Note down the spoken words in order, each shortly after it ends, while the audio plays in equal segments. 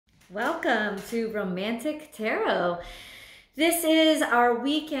Welcome to Romantic Tarot. This is our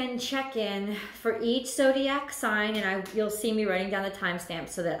weekend check-in for each zodiac sign, and you'll see me writing down the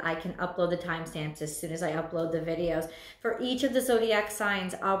timestamps so that I can upload the timestamps as soon as I upload the videos. For each of the zodiac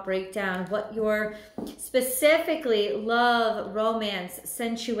signs, I'll break down what your specifically love, romance,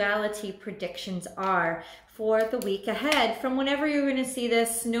 sensuality predictions are for the week ahead from whenever you're going to see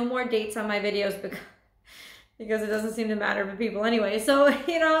this. No more dates on my videos because it doesn't seem to matter to people anyway. So,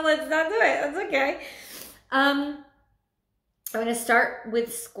 let's not do it. That's okay. I'm going to start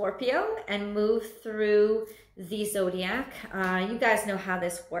with Scorpio and move through the zodiac. You guys know how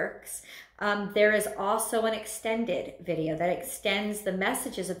this works. There is also an extended video that extends the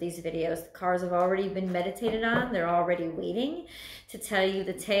messages of these videos. The cards have already been meditated on. They're already waiting to tell you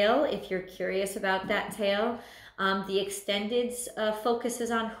the tale if you're curious about that tale. The extended focuses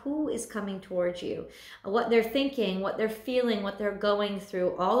on who is coming towards you, what they're thinking, what they're feeling, what they're going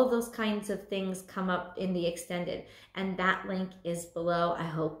through. All of those kinds of things come up in the extended, and that link is below. I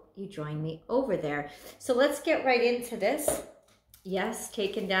hope you join me over there. So let's get right into this. Yes,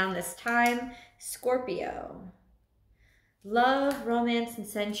 taking down this time, Scorpio. Love, romance, and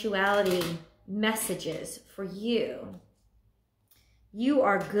sensuality messages for you. You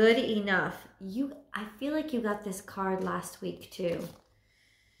are good enough. I feel like you got this card last week too.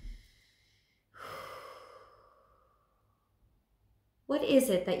 What is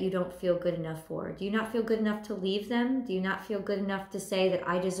it that you don't feel good enough for? Do you not feel good enough to leave them? Do you not feel good enough to say that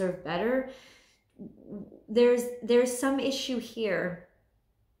I deserve better? There's some issue here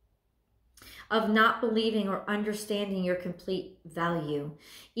of not believing or understanding your complete value.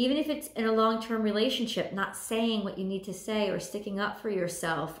 Even if it's in a long-term relationship, not saying what you need to say or sticking up for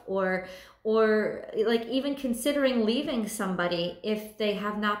yourself, or like even considering leaving somebody if they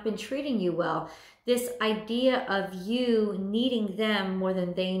have not been treating you well. This idea of you needing them more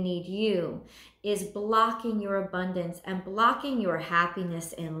than they need you is blocking your abundance and blocking your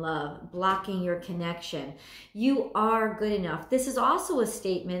happiness and love, blocking your connection. You are good enough. This is also a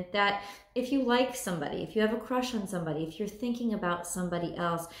statement that if you like somebody, if you have a crush on somebody, if you're thinking about somebody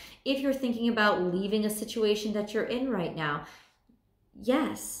else, if you're thinking about leaving a situation that you're in right now,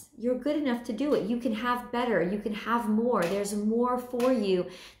 yes, you're good enough to do it. You can have better. You can have more. There's more for you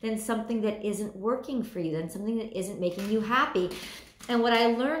than something that isn't working for you, than something that isn't making you happy. And what I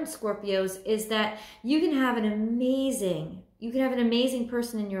learned, Scorpios, is that you can have an amazing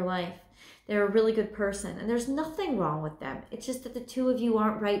person in your life. They're a really good person, and there's nothing wrong with them. It's just that the two of you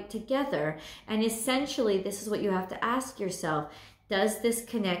aren't right together. And essentially, this is what you have to ask yourself. Does this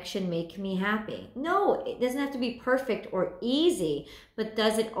connection make me happy? No, it doesn't have to be perfect or easy, but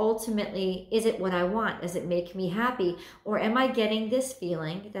does it ultimately, is it what I want? Does it make me happy? Or am I getting this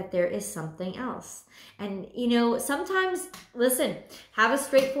feeling that there is something else? And, sometimes, listen, have a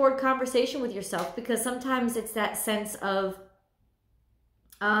straightforward conversation with yourself, because sometimes it's that sense of,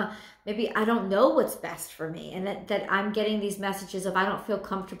 maybe I don't know what's best for me, and that I'm getting these messages of I don't feel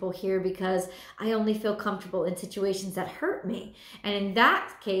comfortable here because I only feel comfortable in situations that hurt me. And in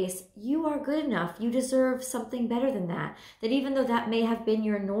that case, you are good enough. You deserve something better than that. That even though that may have been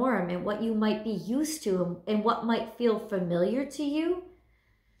your norm and what you might be used to and what might feel familiar to you,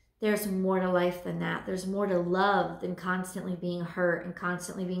 there's more to life than that. There's more to love than constantly being hurt and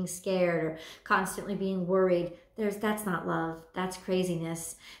constantly being scared or constantly being worried. That's not love. That's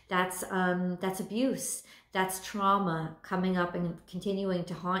craziness. That's abuse. That's trauma coming up and continuing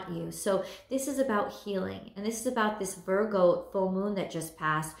to haunt you. So this is about healing. And this is about this Virgo full moon that just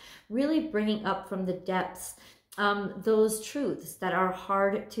passed, really bringing up from the depths those truths that are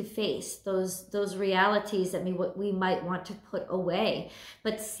hard to face, those realities that we might want to put away,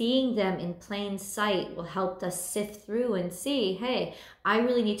 but seeing them in plain sight will help us sift through and see, hey, I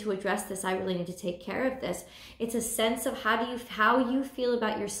really need to address this. I really need to take care of this. It's a sense of how you feel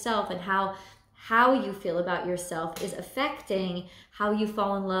about yourself, and how you feel about yourself is affecting how you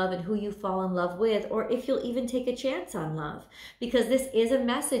fall in love and who you fall in love with, or if you'll even take a chance on love. Because this is a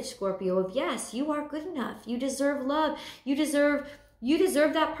message, Scorpio, of yes, you are good enough. You deserve love. You deserve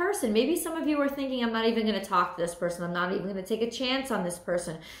that person. Maybe some of you are thinking, I'm not even going to talk to this person. I'm not even going to take a chance on this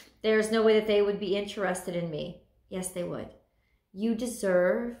person. There's no way that they would be interested in me. Yes, they would. You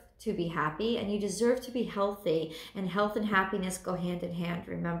deserve to be happy, and you deserve to be healthy, and health and happiness go hand in hand.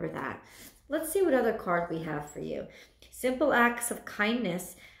 Remember that. Let's see what other card we have for you. Simple acts of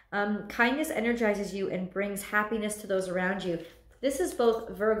kindness. Kindness energizes you and brings happiness to those around you. This is both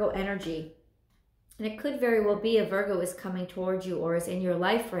Virgo energy, and it could very well be a Virgo is coming towards you or is in your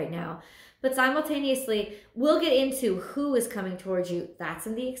life right now. But simultaneously, we'll get into who is coming towards you. That's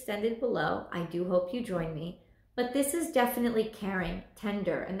in the extended below. I do hope you join me. But this is definitely caring,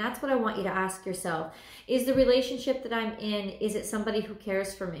 tender. And that's what I want you to ask yourself. Is the relationship that I'm in, is it somebody who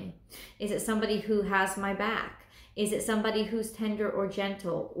cares for me? Is it somebody who has my back? Is it somebody who's tender or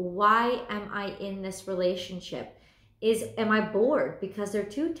gentle? Why am I in this relationship? Am I bored because they're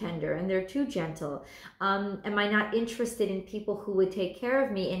too tender and they're too gentle? Am I not interested in people who would take care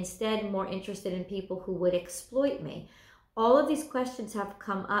of me, instead more interested in people who would exploit me? All of these questions have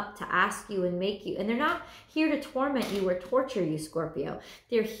come up to ask you and make you, and they're not here to torment you or torture you, Scorpio.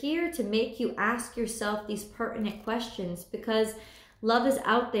 They're here to make you ask yourself these pertinent questions, because love is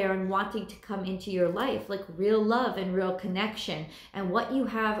out there and wanting to come into your life, like real love and real connection. And what you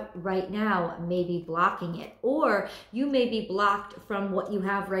have right now may be blocking it, or you may be blocked from what you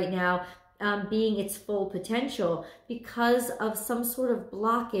have right now being its full potential because of some sort of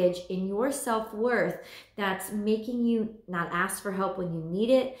blockage in your self-worth that's making you not ask for help when you need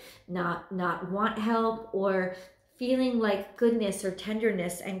it, not want help, or feeling like goodness or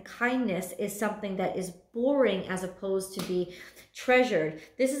tenderness and kindness is something that is boring as opposed to be treasured.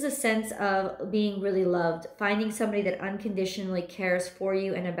 This is a sense of being really loved, finding somebody that unconditionally cares for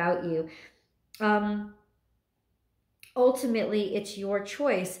you and about you. Ultimately, it's your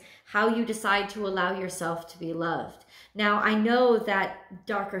choice how you decide to allow yourself to be loved. Now, I know that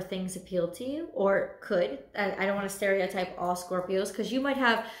darker things appeal to you, or could. I don't want to stereotype all Scorpios, because you might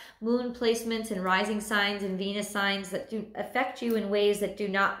have moon placements and rising signs and Venus signs that do affect you in ways that do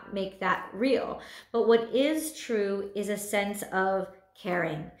not make that real. But what is true is a sense of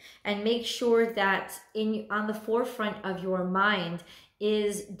caring, and make sure that on the forefront of your mind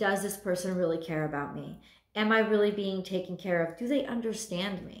is, does this person really care about me? Am I really being taken care of? Do they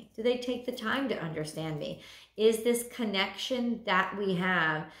understand me? Do they take the time to understand me? Is this connection that we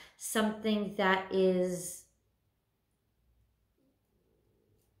have something that is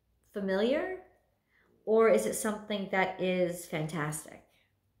familiar, or is it something that is fantastic?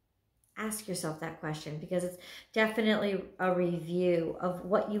 Ask yourself that question, because it's definitely a review of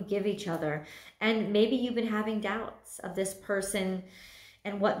what you give each other. And maybe you've been having doubts of this person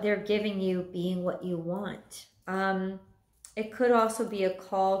and what they're giving you being what you want. It could also be a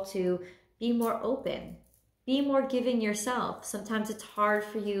call to be more open, be more giving yourself. Sometimes it's hard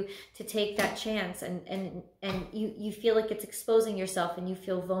for you to take that chance, and you feel like it's exposing yourself, and you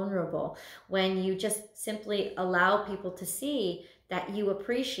feel vulnerable when you just simply allow people to see that you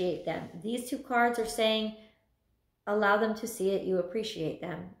appreciate them. These two cards are saying, allow them to see it, you appreciate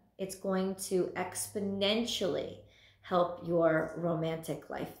them. It's going to exponentially help your romantic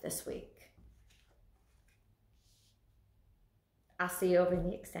life this week. I'll see you over in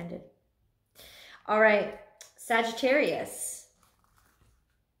the extended. All right, Sagittarius.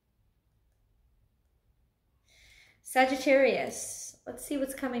 Sagittarius, let's see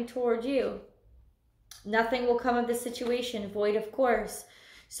what's coming toward you. Nothing will come of this situation, void of course.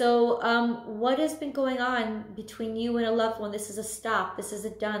 So what has been going on between you and a loved one? This is a stop, this is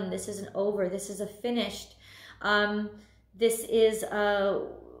a done, this is an over, this is a finished. This is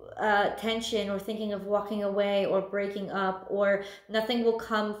tension, or thinking of walking away or breaking up, or nothing will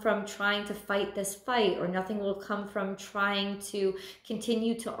come from trying to fight this fight, or nothing will come from trying to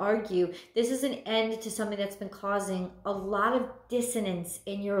continue to argue. This is an end to something that's been causing a lot of dissonance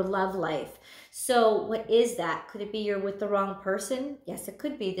in your love life. So what is that? Could it be you're with the wrong person? Yes, it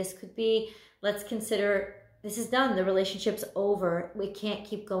could be. This could be, let's consider this is done. The relationship's over. We can't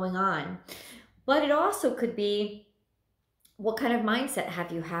keep going on. But it also could be, what kind of mindset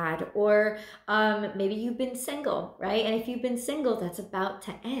have you had? Or maybe you've been single, right? And if you've been single, that's about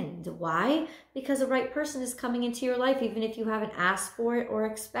to end. Why? Because the right person is coming into your life, even if you haven't asked for it or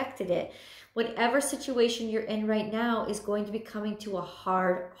expected it. Whatever situation you're in right now is going to be coming to a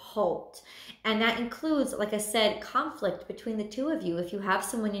hard halt. And that includes, like I said, conflict between the two of you. If you have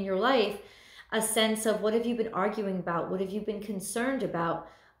someone in your life, a sense of, what have you been arguing about? What have you been concerned about?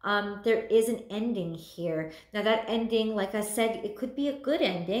 There is an ending here. Now that ending, like I said, it could be a good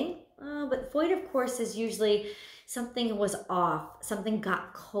ending, but void of course is usually something was off, something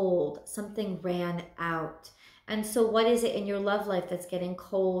got cold, something ran out. And so what is it in your love life that's getting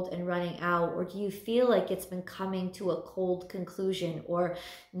cold and running out? Or do you feel like it's been coming to a cold conclusion, or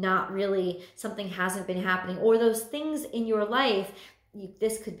not really, something hasn't been happening? Or those things in your life,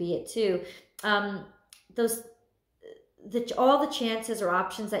 this could be it too, all the chances or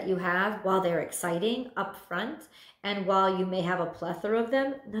options that you have, while they're exciting up front, and while you may have a plethora of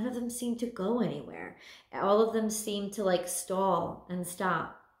them, none of them seem to go anywhere. All of them seem to like stall and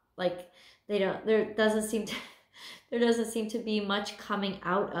stop. Like there doesn't seem to be much coming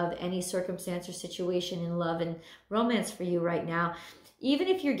out of any circumstance or situation in love and romance for you right now. Even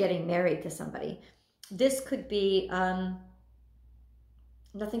if you're getting married to somebody, this could be,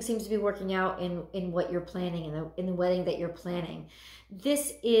 nothing seems to be working out in what you're planning, in the wedding that you're planning.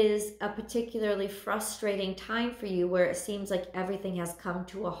 This is a particularly frustrating time for you where it seems like everything has come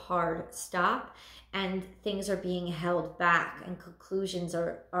to a hard stop and things are being held back and conclusions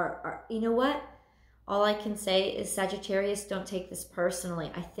are you know what? All I can say is, Sagittarius, don't take this personally.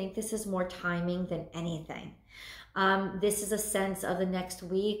 I think this is more timing than anything. This is a sense of the next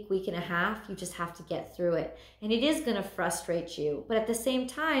week and a half, you just have to get through it. And it is going to frustrate you. But at the same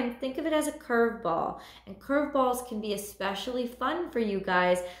time, think of it as a curveball. And curveballs can be especially fun for you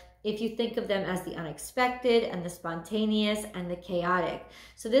guys if you think of them as the unexpected and the spontaneous and the chaotic.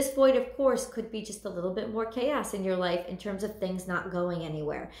 So this void, of course, could be just a little bit more chaos in your life in terms of things not going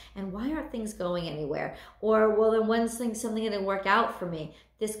anywhere. And why aren't things going anywhere? Or, well, then when's something going to work out for me?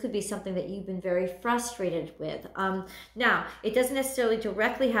 This could be something that you've been very frustrated with. Now, it doesn't necessarily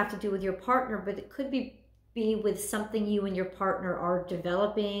directly have to do with your partner, but it could be with something you and your partner are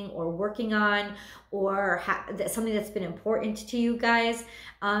developing or working on, or something that's been important to you guys,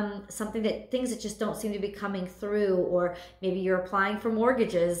 things that just don't seem to be coming through, or maybe you're applying for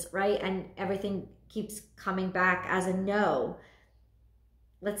mortgages, right? And everything keeps coming back as a no.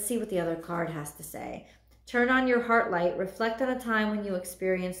 Let's see what the other card has to say. Turn on your heart light. Reflect on a time when you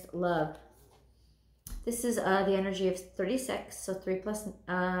experienced love. This is the energy of 36. So 3 plus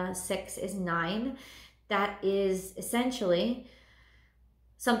 6 is 9. That is essentially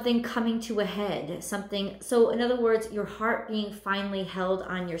something coming to a head. So in other words, your heart being finally held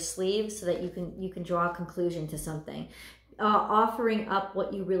on your sleeve so that you can draw a conclusion to something. Offering up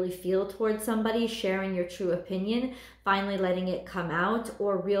what you really feel towards somebody, sharing your true opinion, finally letting it come out,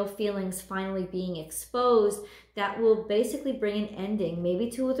 or real feelings finally being exposed, that will basically bring an ending, maybe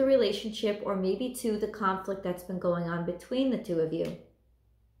to the relationship or maybe to the conflict that's been going on between the two of you.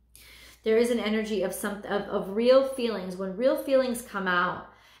 There is an energy of real feelings. When real feelings come out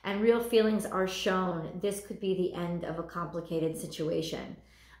and real feelings are shown, this could be the end of a complicated situation.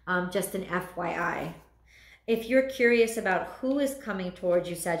 Just an FYI. If you're curious about who is coming towards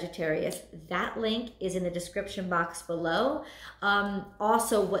you, Sagittarius, that link is in the description box below.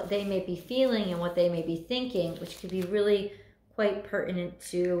 Also, what they may be feeling and what they may be thinking, which could be really quite pertinent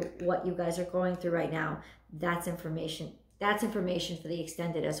to what you guys are going through right now. That's information. That's information for the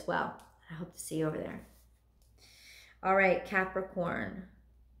extended as well. I hope to see you over there. All right, Capricorn.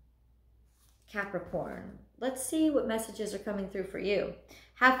 Capricorn. Let's see what messages are coming through for you.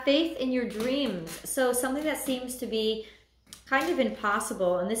 Have faith in your dreams. So something that seems to be kind of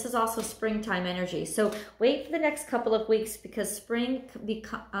impossible, and this is also springtime energy. So wait for the next couple of weeks, because spring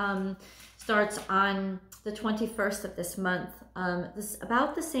starts on the 21st of this month. This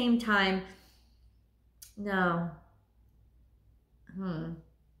about the same time. No.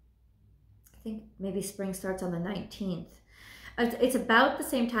 I think maybe spring starts on the 19th. It's about the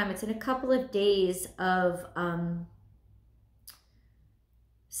same time. It's in a couple of days of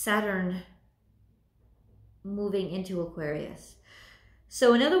Saturn moving into Aquarius.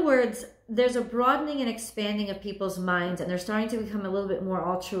 So in other words, there's a broadening and expanding of people's minds, and they're starting to become a little bit more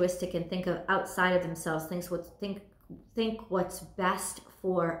altruistic and think of outside of themselves, think what's best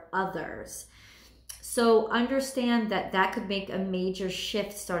for others. So understand that that could make a major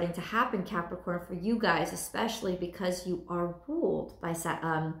shift starting to happen, Capricorn, for you guys, especially because you are ruled by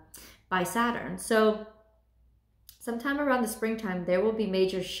Saturn. So sometime around the springtime, there will be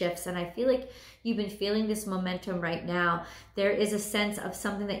major shifts. And I feel like you've been feeling this momentum right now. There is a sense of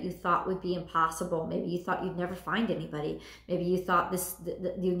something that you thought would be impossible. Maybe you thought you'd never find anybody. Maybe you thought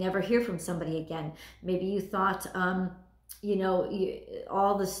you'd never hear from somebody again. Maybe you thought, you know,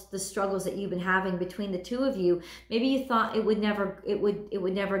 all the struggles that you've been having between the two of you, maybe you thought it would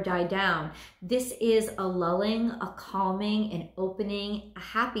never die down. This is a lulling, a calming, an opening, a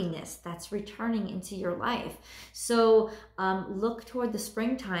happiness that's returning into your life. So look toward the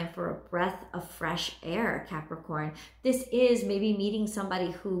springtime for a breath of fresh air, Capricorn. This is maybe meeting somebody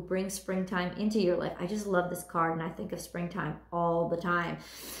who brings springtime into your life. I just love this card, and I think of springtime all the time.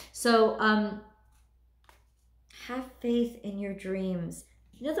 So have faith in your dreams.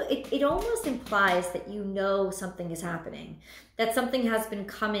 You know, it almost implies that you know something is happening, that something has been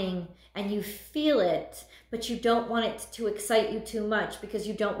coming and you feel it, but you don't want it to excite you too much, because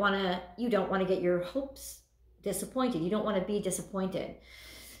you don't want to get your hopes disappointed. You don't want to be disappointed.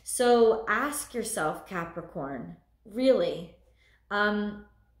 So ask yourself, Capricorn, really, oh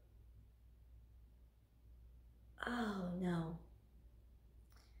no.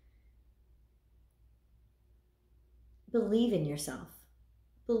 Believe in yourself.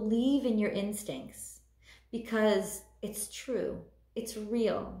 Believe in your instincts, because it's true. It's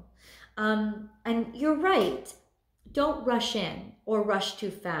real. And you're right. Don't rush in or rush too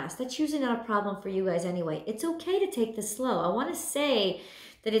fast. That's usually not a problem for you guys anyway. It's okay to take this slow. I want to say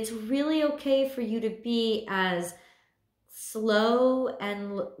that it's really okay for you to be as slow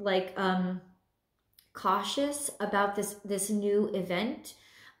and like cautious about this new event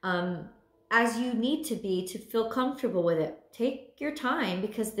as you need to be to feel comfortable with it. Take your time,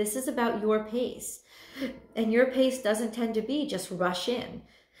 because this is about your pace, and your pace doesn't tend to be just rush in.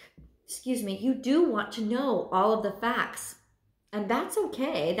 Excuse me. You do want to know all of the facts, and that's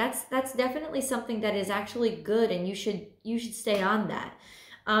okay. That's definitely something that is actually good, and you should stay on that.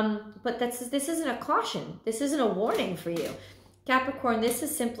 But this isn't a caution. This isn't a warning for you, Capricorn. This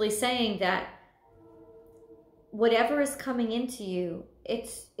is simply saying that whatever is coming into you,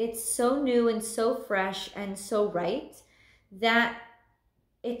 it's so new and so fresh and so right that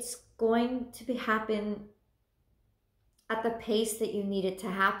it's going to happen at the pace that you need it to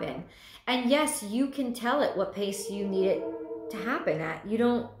happen. And yes, you can tell it what pace you need it to happen at.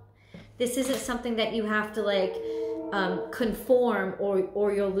 This isn't something that you have to like conform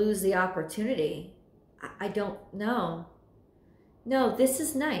or you'll lose the opportunity. I don't know. No, this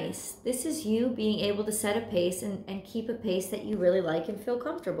is nice. This is you being able to set a pace and keep a pace that you really like and feel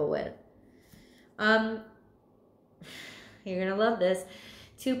comfortable with. You're going to love this.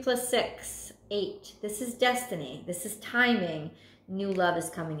 2 + 6, 8. This is destiny. This is timing. New love is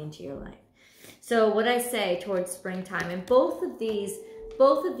coming into your life. So what I say towards springtime, and both of these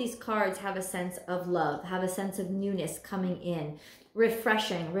cards have a sense of love, have a sense of newness coming in.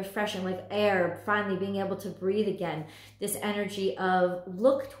 Refreshing, like air, finally being able to breathe again. This energy of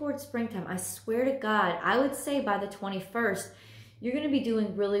look towards springtime. I swear to God, I would say by the 21st, you're going to be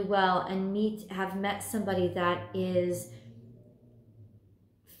doing really well and have met somebody that is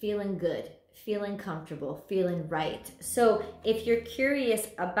feeling good, feeling comfortable, feeling right. So if you're curious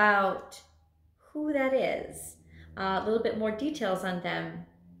about who that is, a little bit more details on them,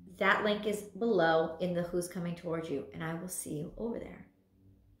 that link is below in the Who's Coming Towards You, and I will see you over there.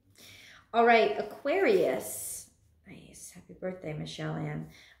 All right, Aquarius. Nice. Happy birthday, Michelle Ann.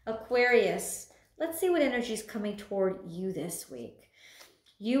 Aquarius, let's see what energy is coming toward you this week.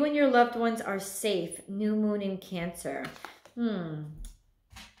 You and your loved ones are safe. New moon in Cancer.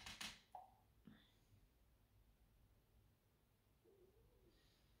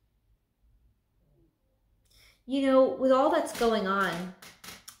 You know, with all that's going on,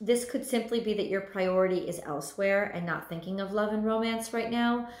 this could simply be that your priority is elsewhere and not thinking of love and romance right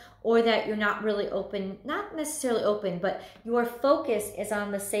now, or that you're not really open, not necessarily open, but your focus is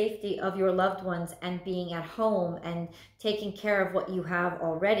on the safety of your loved ones and being at home and taking care of what you have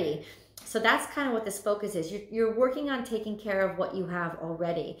already. So that's kind of what this focus is. You're working on taking care of what you have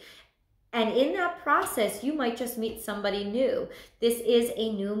already. And in that process, you might just meet somebody new. This is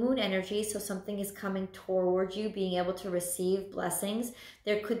a new moon energy, so something is coming towards you, being able to receive blessings.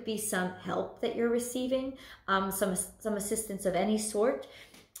 There could be some help that you're receiving, some assistance of any sort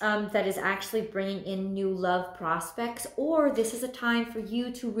that is actually bringing in new love prospects. Or this is a time for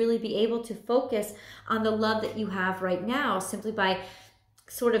you to really be able to focus on the love that you have right now, simply by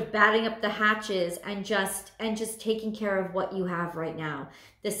sort of batting up the hatches and just taking care of what you have right now.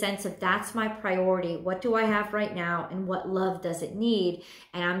 The sense of that's my priority. What do I have right now, and what love does it need?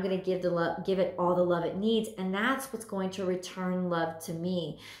 And I'm going to give it all the love it needs, and that's what's going to return love to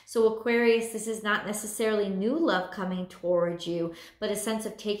me. So Aquarius, this is not necessarily new love coming towards you, but a sense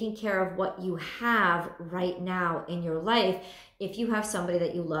of taking care of what you have right now in your life. If you have somebody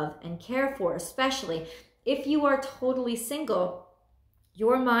that you love and care for, especially if you are totally single,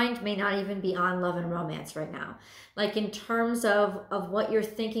 your mind may not even be on love and romance right now. Like in terms of what you're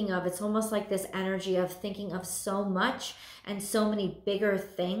thinking of, it's almost like this energy of thinking of so much and so many bigger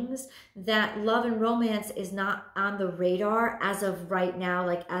things that love and romance is not on the radar as of right now,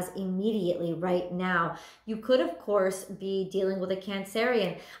 like as immediately right now. You could, of course, be dealing with a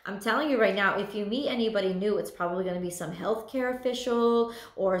Cancerian. I'm telling you right now, if you meet anybody new, it's probably going to be some healthcare official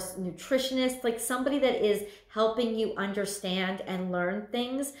or nutritionist, like somebody that is helping you understand and learn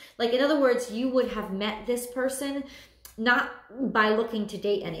things. Like, in other words, you would have met this person not by looking to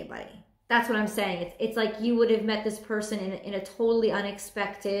date anybody. That's what I'm saying. It's like you would have met this person in a totally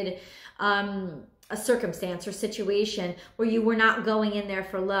unexpected a circumstance or situation where you were not going in there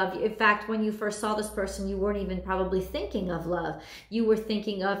for love. In fact, when you first saw this person, you weren't even probably thinking of love. You were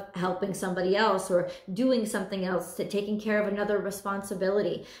thinking of helping somebody else or doing something else, to taking care of another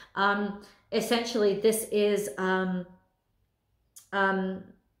responsibility. Essentially, this is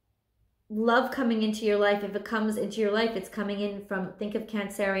love coming into your life. If it comes into your life, it's coming in from, think of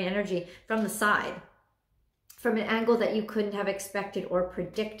Cancerian energy, from the side, from an angle that you couldn't have expected or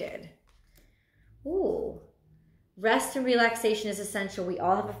predicted. Ooh. Rest and relaxation is essential. We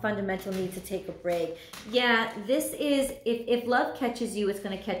all have a fundamental need to take a break. Yeah, this is, if love catches you, it's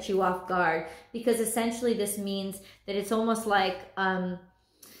going to catch you off guard, because essentially this means that it's almost like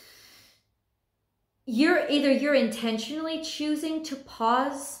you're intentionally choosing to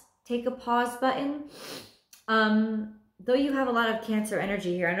pause, take a pause button. Though you have a lot of Cancer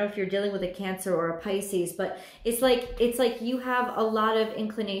energy here. I don't know if you're dealing with a Cancer or a Pisces, but it's like you have a lot of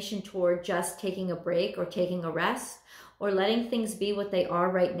inclination toward just taking a break or taking a rest or letting things be what they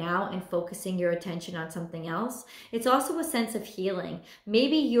are right now and focusing your attention on something else. It's also a sense of healing.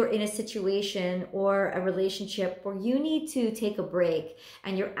 Maybe you're in a situation or a relationship where you need to take a break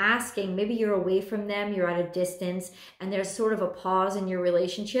and you're asking, maybe you're away from them, you're at a distance, and there's sort of a pause in your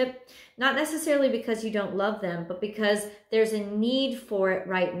relationship. Not necessarily because you don't love them, but because there's a need for it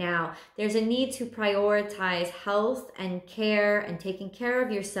right now. There's a need to prioritize health and care and taking care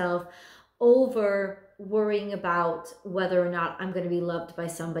of yourself over worrying about whether or not I'm going to be loved by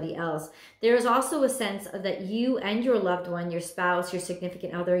somebody else. There is also a sense of that you and your loved one, your spouse, your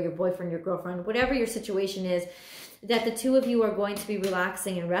significant other, your boyfriend, your girlfriend, whatever your situation is, that the two of you are going to be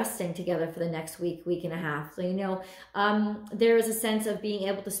relaxing and resting together for the next week, week and a half. So, you know, there is a sense of being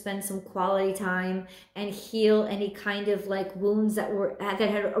able to spend some quality time and heal any kind of like wounds that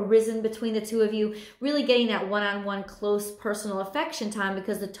had arisen between the two of you, really getting that one-on-one close personal affection time,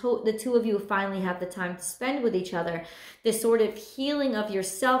 because the two of you finally have the time to spend with each other. This sort of healing of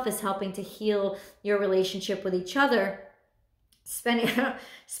yourself is helping to heal your relationship with each other.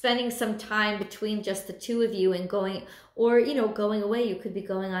 Spending some time between just the two of you and going, or, you know, going away. You could be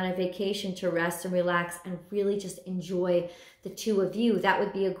going on a vacation to rest and relax and really just enjoy the two of you. That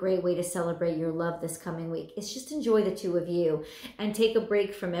would be a great way to celebrate your love this coming week. It's just enjoy the two of you and take a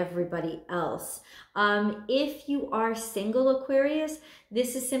break from everybody else. If you are single, Aquarius,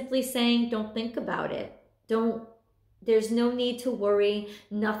 this is simply saying, don't think about it. There's no need to worry.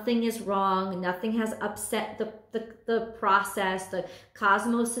 Nothing is wrong. Nothing has upset the process. The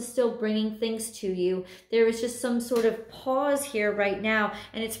cosmos is still bringing things to you. There is just some sort of pause here right now,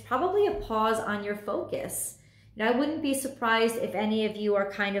 and it's probably a pause on your focus. And I wouldn't be surprised if any of you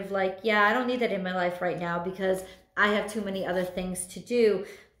are kind of like, yeah, I don't need that in my life right now because I have too many other things to do.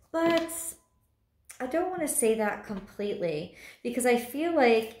 But I don't want to say that completely, because I feel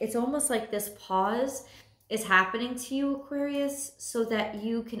like it's almost like this pause is happening to you, Aquarius, so that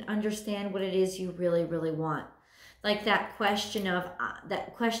you can understand what it is you really, really want. Like that question of,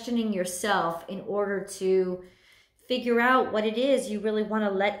 that questioning yourself in order to figure out what it is you really want to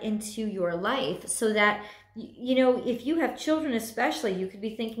let into your life, so that, you know, if you have children especially, you could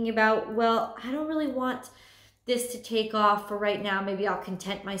be thinking about, well, I don't really want this to take off for right now. Maybe I'll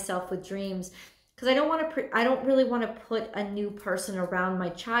content myself with dreams. Because I don't really want to put a new person around my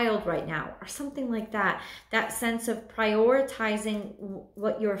child right now, or something like that. That sense of prioritizing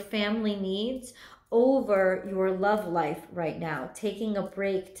what your family needs over your love life right now, taking a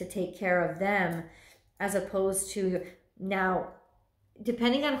break to take care of them, as opposed to now,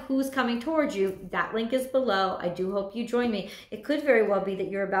 depending on who's coming towards you, that link is below. I do hope you join me. It could very well be that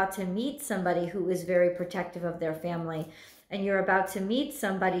you're about to meet somebody who is very protective of their family, and you're about to meet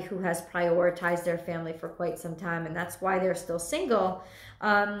somebody who has prioritized their family for quite some time, and that's why they're still single.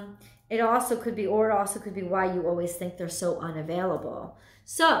 It also could be why you always think they're so unavailable.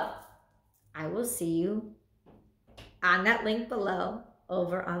 So I will see you on that link below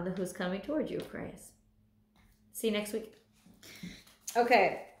over on the Who's Coming Towards You, Aquarius. See you next week.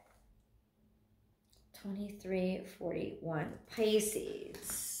 Okay. 2341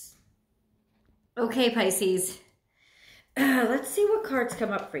 Pisces. Okay, Pisces. Let's see what cards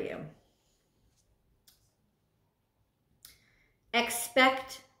come up for you.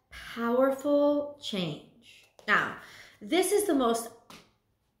 Expect powerful change. Now, this is the most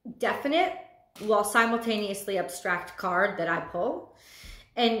definite while simultaneously abstract card that I pull.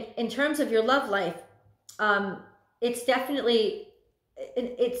 And in terms of your love life, it's definitely,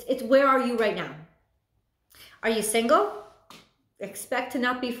 it's where are you right now? Are you single? Expect to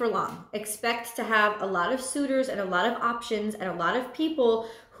not be for long. Expect to have a lot of suitors and a lot of options and a lot of people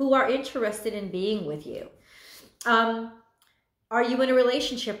who are interested in being with you. Are you in a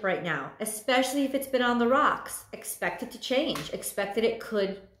relationship right now? Especially if it's been on the rocks. Expect it to change. Expect that it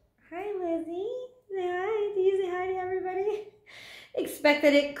could... Hi, Lizzie. Say hi. Do you say hi to everybody? Expect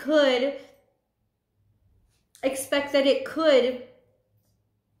that it could... Expect that it could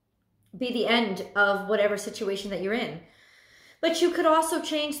be the end of whatever situation that you're in. But you could also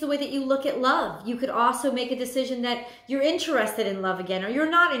change the way that you look at love. You could also make a decision that you're interested in love again, or you're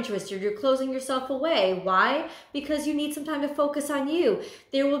not interested. You're closing yourself away. Why? Because you need some time to focus on you.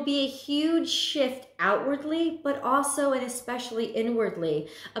 There will be a huge shift outwardly, but also and especially inwardly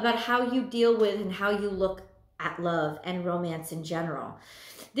about how you deal with and how you look at love and romance in general.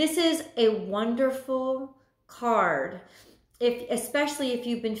 This is a wonderful card, especially if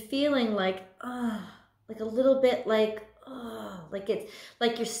you've been feeling like a little bit like it's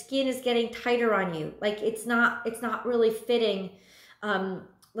like your skin is getting tighter on you, like it's not really fitting,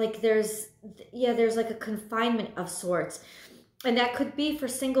 like there's like a confinement of sorts, and that could be for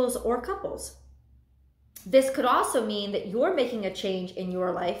singles or couples. This could also mean that you're making a change in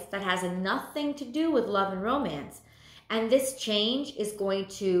your life that has nothing to do with love and romance, and this change is going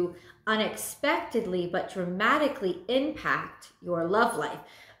to unexpectedly but dramatically impact your love life.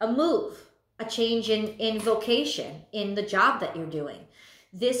 A move, a change in vocation, in the job that you're doing.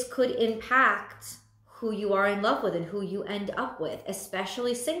 This could impact who you are in love with and who you end up with,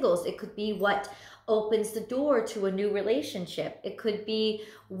 especially singles. It could be what opens the door to a new relationship. It could be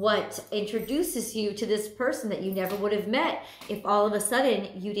what introduces you to this person that you never would have met if all of a sudden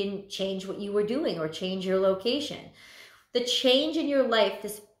you didn't change what you were doing or change your location. The change in your life,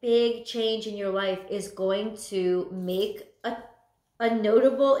 this big change in your life, is going to make a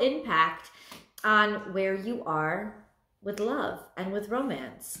notable impact on where you are with love and with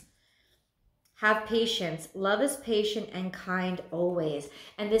romance. Have patience. Love is patient and kind always.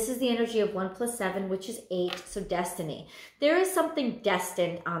 And this is the energy of 1 + 7, which is 8, so destiny. There is something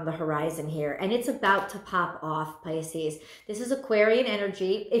destined on the horizon here, and it's about to pop off, Pisces. This is Aquarian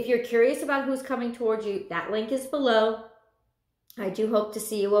energy. If you're curious about who's coming towards you, that link is below. I do hope to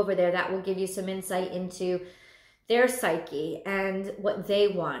see you over there. That will give you some insight into their psyche and what they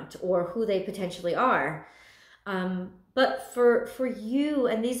want or who they potentially are. But for you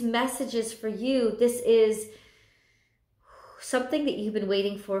and these messages for you, this is something that you've been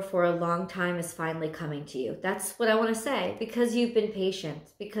waiting for a long time is finally coming to you. That's what I want to say, because you've been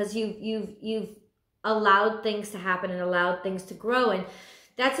patient, because you've allowed things to happen and allowed things to grow. And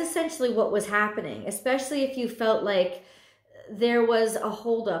that's essentially what was happening, especially if you felt like there was a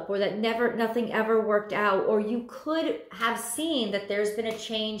holdup or that nothing ever worked out, or you could have seen that there's been a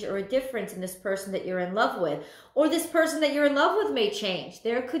change or a difference in this person that you're in love with, or this person that you're in llove with may change.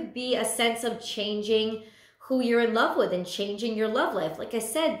 There could be a sense of changing who you're in love with and changing your love life. Like I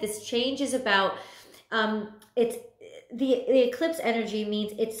said, this change is about, it's the eclipse energy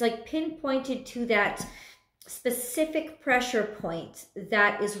means it's like pinpointed to that specific pressure point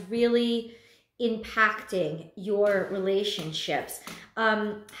that is really impacting your relationships.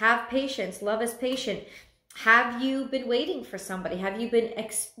 Have patience. Love is patient. Have you been waiting for somebody? Have you been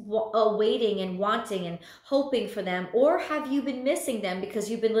waiting and wanting and hoping for them? Or have you been missing them because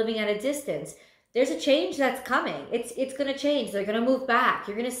you've been living at a distance? There's a change that's coming. It's going to change. They're going to move back.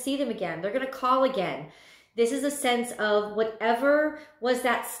 You're going to see them again. They're going to call again. This is a sense of whatever was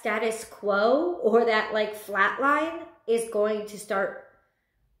that status quo or that like flat line is going to start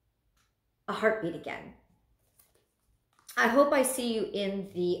a heartbeat again. I hope I see you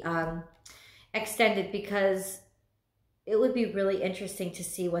in the extended, because it would be really interesting to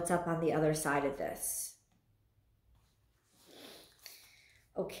see what's up on the other side of this.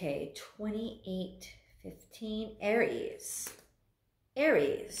 Okay, 2815, Aries.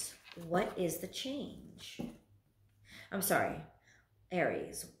 Aries, what is the change? I'm sorry,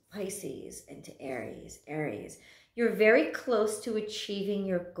 Aries, Pisces into Aries. Aries, you're very close to achieving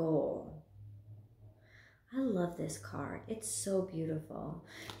your goal. I love this card. It's so beautiful.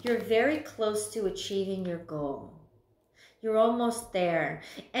 You're very close to achieving your goal. You're almost there.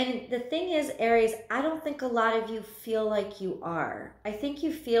 And the thing is, Aries, I don't think a lot of you feel like you are. I think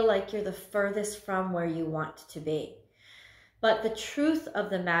you feel like you're the furthest from where you want to be. But the truth of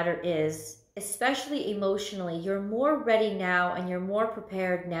the matter is, especially emotionally, you're more ready now and you're more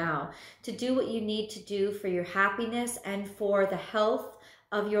prepared now to do what you need to do for your happiness and for the health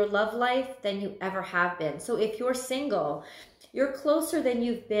of your love life than you ever have been. So if you're single, you're closer than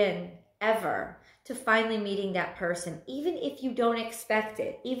you've been ever to finally meeting that person, even if you don't expect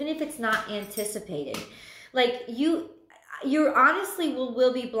it, even if it's not anticipated. Like you're honestly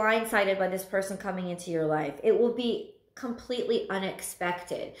will be blindsided by this person coming into your life. It will be completely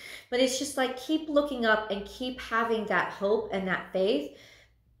unexpected. But it's just like, keep looking up and keep having that hope and that faith,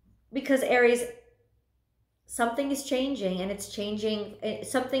 because Aries, something is changing, and it's changing.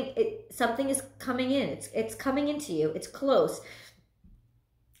 Something is coming in. It's coming into you. It's close.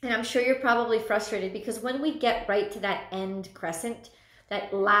 And I'm sure you're probably frustrated, because when we get right to that end crescent,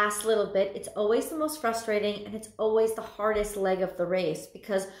 that last little bit, it's always the most frustrating, and it's always the hardest leg of the race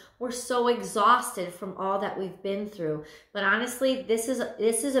because we're so exhausted from all that we've been through. But honestly, this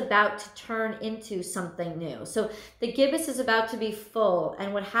is about to turn into something new. So the gibbous is about to be full,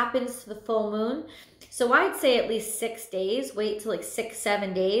 and what happens to the full moon? So I'd say at least 6 days, wait till like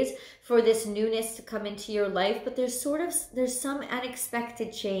 6-7 days for this newness to come into your life. But there's some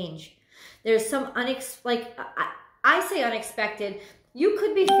unexpected change. There's some I say unexpected. You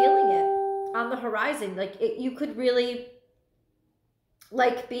could be feeling it on the horizon. Like you could really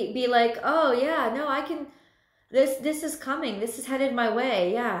like be like, oh yeah, no, I can, this is coming. This is headed my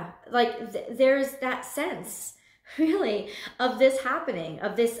way. Yeah. Like there's that sense really of this happening,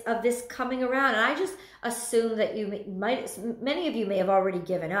 of this coming around. And I just assume that many of you may have already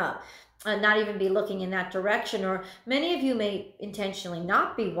given up and not even be looking in that direction, or many of you may intentionally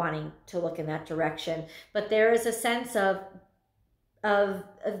not be wanting to look in that direction. But there is a sense of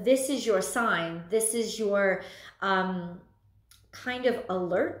this is your sign. This is your kind of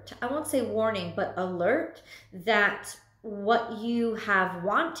alert. I won't say warning, but alert that what you have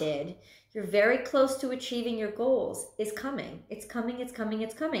wanted, you're very close to achieving your goals, is coming. It's coming, it's coming,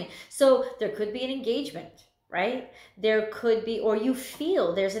 it's coming. So there could be an engagement, right? There could be, or you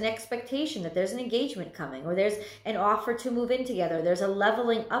feel there's an expectation that there's an engagement coming, or there's an offer to move in together. There's a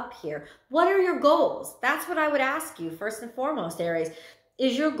leveling up here. What are your goals? That's what I would ask you first and foremost, Aries.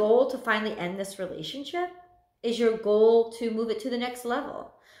 Is your goal to finally end this relationship? Is your goal to move it to the next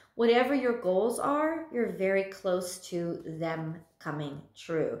level? Whatever your goals are, you're very close to them coming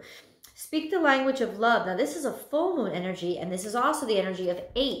true. Speak the language of love. Now, this is a full moon energy, and this is also the energy of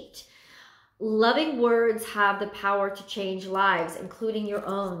 8. Loving words have the power to change lives, including your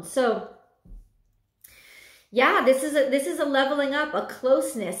own. So, yeah, this is a leveling up, a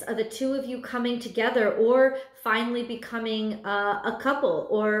closeness of the two of you coming together, or finally becoming a couple,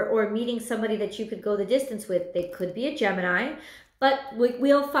 or meeting somebody that you could go the distance with. They could be a Gemini, but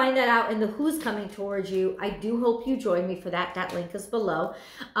we'll find that out in the who's coming towards you. I do hope you join me for that. That link is below.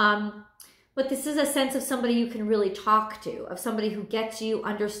 But this is a sense of somebody you can really talk to, of somebody who gets you,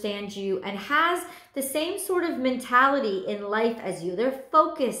 understands you, and has the same sort of mentality in life as you. They're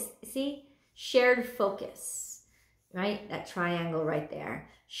focused, see? Shared focus, right? That triangle right there.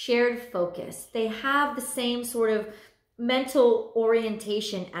 Shared focus. They have the same sort of mental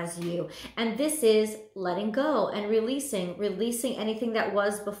orientation as you. And this is letting go and releasing anything that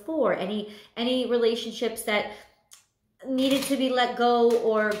was before, any relationships that needed to be let go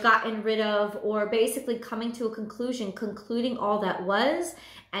or gotten rid of, or basically coming to a conclusion, concluding all that was,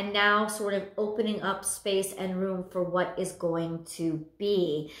 and now sort of opening up space and room for what is going to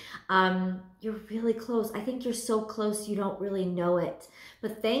be. You're really close. I think you're so close you don't really know it.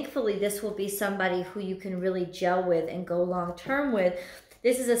 But thankfully, this will be somebody who you can really gel with and go long term with.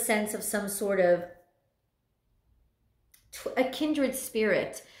 This is a sense of some sort of a kindred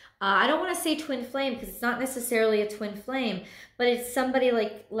spirit. I don't want to say twin flame because it's not necessarily a twin flame, but it's somebody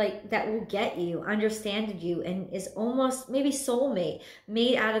like that will get you, understand you, and is almost maybe soulmate,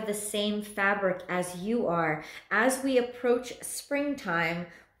 made out of the same fabric as you are. As we approach springtime,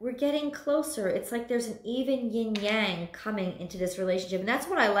 we're getting closer. It's like there's an even yin yang coming into this relationship. And that's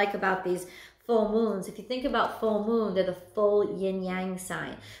what I like about these full moons. If you think about full moon, they're the full yin yang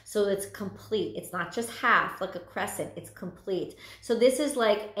sign. So it's complete. It's not just half like a crescent. It's complete. So this is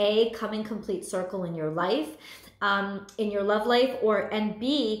like A, coming complete circle in your life, in your love life, and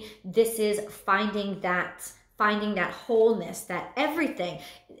B, this is finding that wholeness, that everything,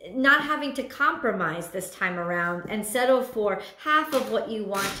 not having to compromise this time around and settle for half of what you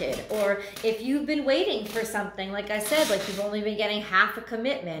wanted. Or if you've been waiting for something, like I said, like you've only been getting half a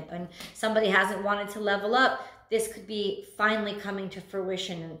commitment and somebody hasn't wanted to level up, this could be finally coming to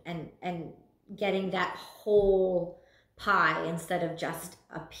fruition and getting that whole pie instead of just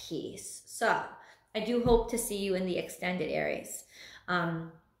a piece. So I do hope to see you in the extended, Aries.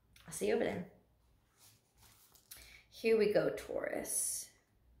 I'll see you over there. Here we go, Taurus.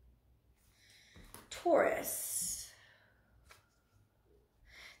 Taurus.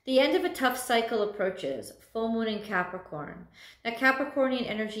 The end of a tough cycle approaches. Full moon in Capricorn. Now, Capricornian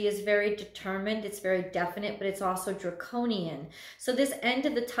energy is very determined. It's very definite, but it's also draconian. So this end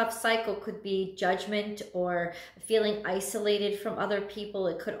of the tough cycle could be judgment or feeling isolated from other people.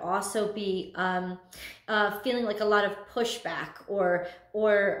 It could also be feeling like a lot of pushback or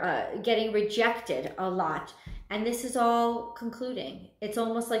getting rejected a lot. And this is all concluding. It's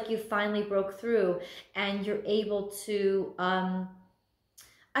almost like you finally broke through and you're able to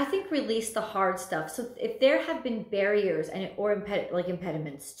I think release the hard stuff. So if there have been barriers or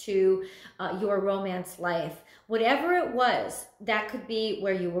impediments to your romance life, whatever it was, that could be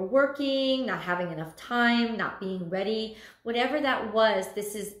where you were working, not having enough time, not being ready, whatever that was,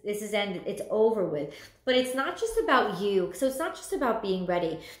 this is ended, it's over with. But it's not just about you. So it's not just about being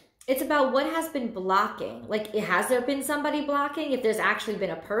ready. It's about what has been blocking. Like, has there been somebody blocking? If there's actually been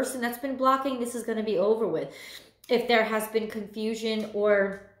a person that's been blocking, this is going to be over with. If there has been confusion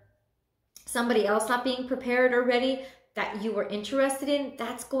or somebody else not being prepared or ready that you were interested in,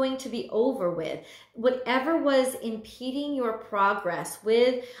 that's going to be over with. Whatever was impeding your progress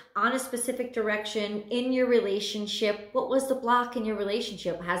on a specific direction in your relationship, what was the block in your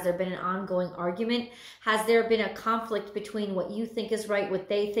relationship? Has there been an ongoing argument? Has there been a conflict between what you think is right, what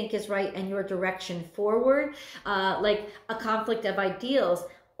they think is right, and your direction forward? Like a conflict of ideals.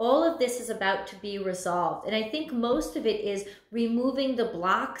 All of this is about to be resolved. And I think most of it is removing the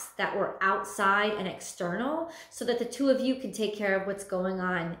blocks that were outside and external so that the two of you can take care of what's going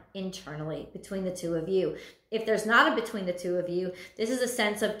on internally between the two of you. If there's not a between the two of you, this is a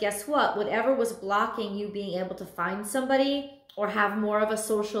sense of, guess what? Whatever was blocking you being able to find somebody or have more of a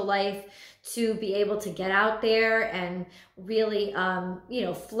social life to be able to get out there and really,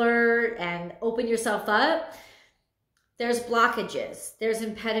 flirt and open yourself up, there's blockages, there's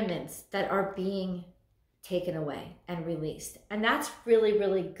impediments that are being taken away and released. And that's really,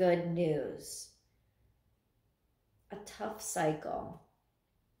 really good news. A tough cycle.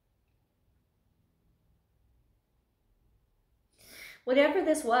 Whatever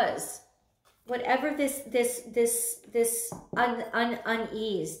this was, whatever this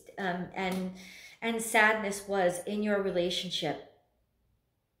unease and sadness was in your relationship,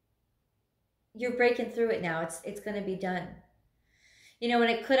 you're breaking through it now. It's going to be done. You know,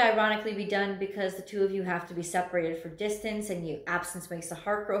 and it could ironically be done because the two of you have to be separated for distance, and absence makes the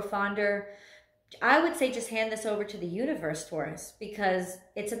heart grow fonder. I would say just hand this over to the universe, Taurus, because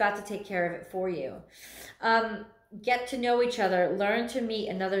it's about to take care of it for you. Get to know each other. Learn to meet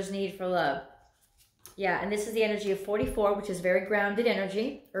another's need for love. Yeah, and this is the energy of 44, which is very grounded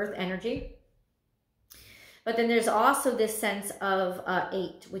energy, earth energy. But then there's also this sense of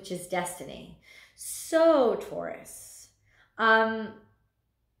 8, which is destiny. So, Taurus, I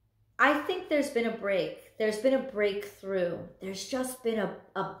think there's been a break. There's been a breakthrough. There's just been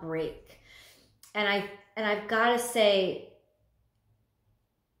a break. And I've got to say,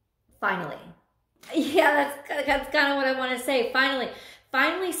 finally. Yeah, that's kind of what I want to say. Finally,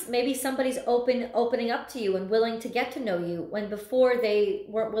 maybe somebody's opening up to you and willing to get to know you when before they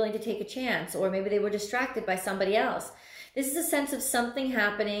weren't willing to take a chance, or maybe they were distracted by somebody else. This is a sense of something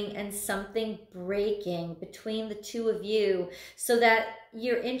happening and something breaking between the two of you so that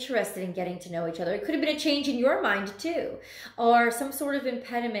you're interested in getting to know each other. It could have been a change in your mind too, or some sort of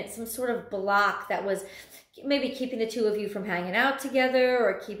impediment, some sort of block that was maybe keeping the two of you from hanging out together,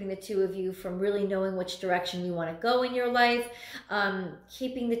 or keeping the two of you from really knowing which direction you want to go in your life,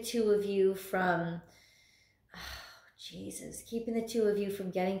 keeping the two of you from, keeping the two of you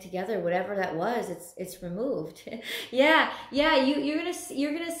from getting together, whatever that was, it's removed. yeah, you're gonna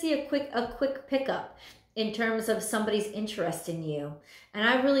see a quick pickup in terms of somebody's interest in you. And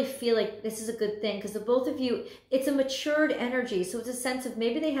I really feel like this is a good thing because the both of you, it's a matured energy. So it's a sense of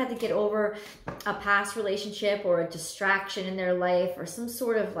maybe they had to get over a past relationship or a distraction in their life or some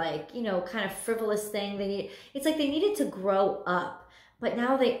sort of kind of frivolous thing. It's like they needed to grow up, but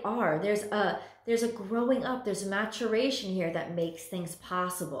now they are. There's a growing up, there's a maturation here that makes things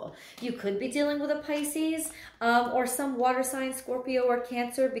possible. You could be dealing with a Pisces or some water sign, Scorpio or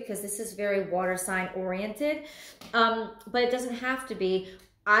Cancer, because this is very water sign oriented, but it doesn't have to be.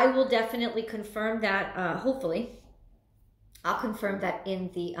 I will definitely confirm that, hopefully. I'll confirm that in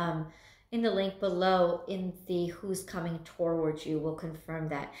the link below, in the who's coming towards you. We'll confirm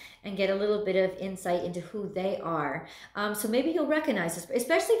that and get a little bit of insight into who they are. So maybe you'll recognize this,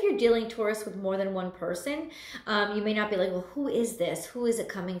 especially if you're dealing, Taurus, with more than one person. You may not be like, well, who is this? Who is it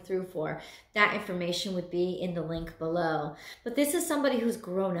coming through for? That information would be in the link below. But this is somebody who's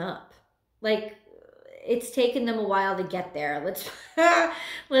grown up. Like, it's taken them a while to get there. Let's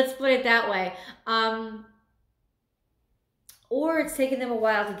put it that way. Or it's taken them a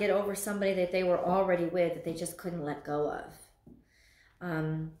while to get over somebody that they were already with that they just couldn't let go of.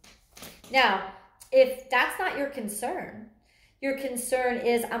 Now, if that's not your concern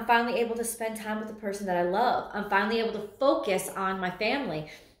is I'm finally able to spend time with the person that I love. I'm finally able to focus on my family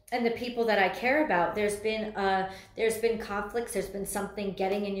and the people that I care about. There's been conflicts. There's been something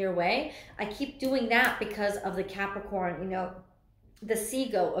getting in your way. I keep doing that because of the Capricorn, the sea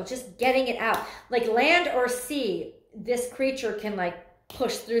goat of just getting it out. Like land or sea, this creature can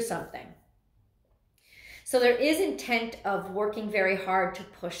push through something. So there is intent of working very hard to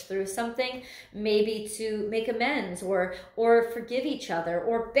push through something, maybe to make amends or forgive each other,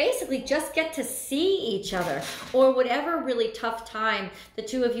 or basically just get to see each other, or whatever really tough time the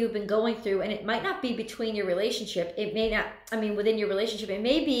two of you have been going through. And it might not be between your relationship. It may not, I mean, within your relationship, it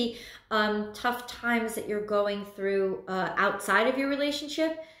may be tough times that you're going through outside of your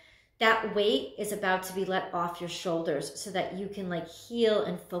relationship. That weight is about to be let off your shoulders so that you can like heal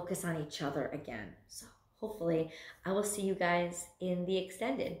and focus on each other again. So hopefully I will see you guys in the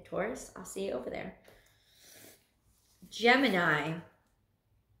extended. Taurus, I'll see you over there. Gemini.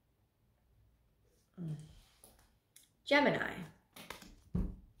 Gemini.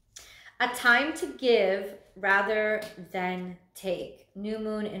 A time to give rather than take. New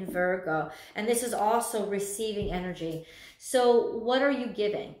moon in Virgo. And this is also receiving energy. So what are you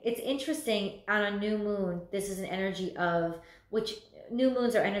giving? It's interesting, on a new moon, this is an energy of, which new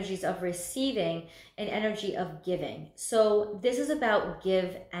moons are energies of receiving, an energy of giving. So this is about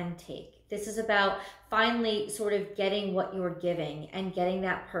give and take. This is about finally sort of getting what you're giving and getting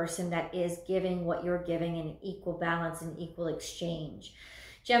that person that is giving what you're giving in equal balance and equal exchange.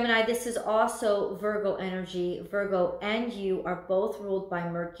 Gemini, this is also Virgo energy. Virgo and you are both ruled by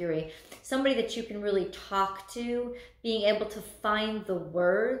Mercury. Somebody that you can really talk to, being able to find the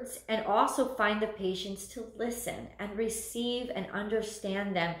words and also find the patience to listen and receive and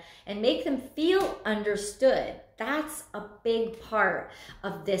understand them and make them feel understood. That's a big part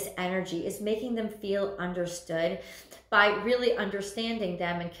of this energy, is making them feel understood by really understanding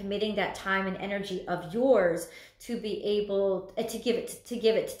them and committing that time and energy of yours to be able to give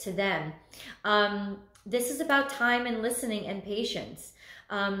it to them. This is about time and listening and patience.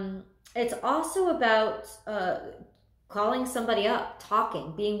 It's also about calling somebody up,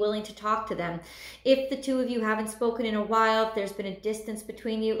 talking, being willing to talk to them. If the two of you haven't spoken in a while, if there's been a distance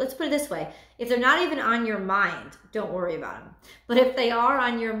between you, let's put it this way. If they're not even on your mind, don't worry about them. But if they are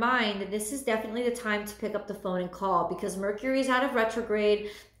on your mind, this is definitely the time to pick up the phone and call, because Mercury is out of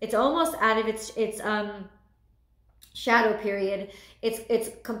retrograde. It's almost out of its shadow period. It's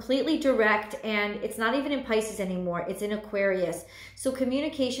completely direct, and it's not even in Pisces anymore. It's in Aquarius. So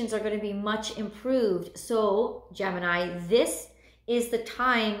communications are going to be much improved. So Gemini, this is the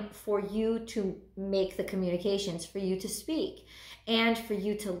time for you to make the communications, for you to speak and for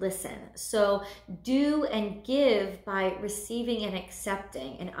you to listen. So do and give by receiving and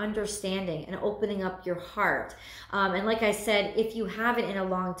accepting and understanding and opening up your heart. And like I said, if you haven't in a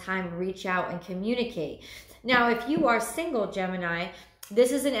long time, reach out and communicate. Now, if you are single, Gemini,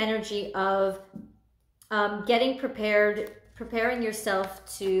 this is an energy of getting prepared, preparing yourself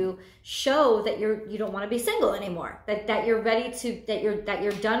to show that you don't want to be single anymore, that you're ready to, that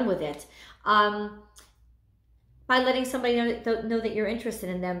you're done with it. By letting somebody know that you're interested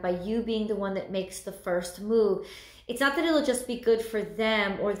in them, by you being the one that makes the first move. It's not that it'll just be good for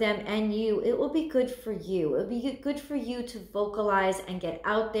them or them and you. It will be good for you. It'll be good for you to vocalize and get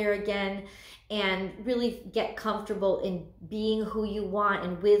out there again and really get comfortable in being who you want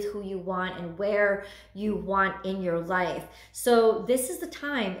and with who you want and where you want in your life. So this is the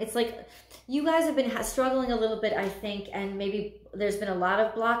time. It's like you guys have been struggling a little bit, I think, and maybe there's been a lot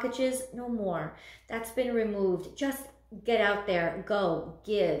of blockages. No more. That's been removed. Just get out there, go,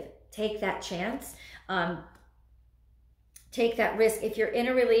 give, take that chance. Take that risk. If you're in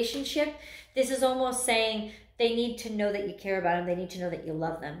a relationship, this is almost saying they need to know that you care about them. They need to know that you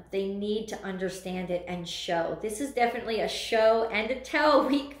love them. They need to understand it and show. This is definitely a show and a tell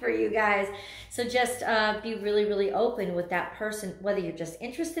week for you guys. So just be really, really open with that person, whether you're just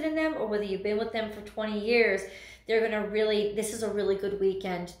interested in them or whether you've been with them for 20 years. They're going to really, this is a really good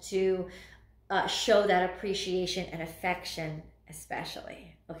weekend to show that appreciation and affection,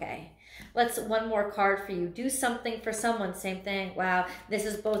 especially. Okay. Let's one more card for you. Do something for someone. Same thing. Wow. This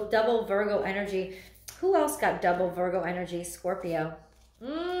is both double Virgo energy. Who else got double Virgo energy? Scorpio.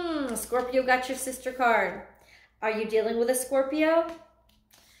 Scorpio got your sister card. Are you dealing with a Scorpio?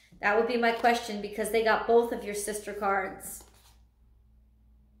 That would be my question, because they got both of your sister cards.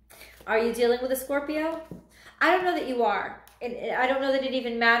 Are you dealing with a Scorpio? I don't know that you are. I don't know that it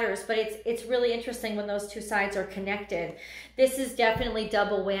even matters, but it's really interesting when those two sides are connected. This is definitely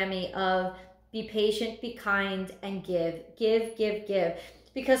double whammy of be patient, be kind, and give. Give, give, give.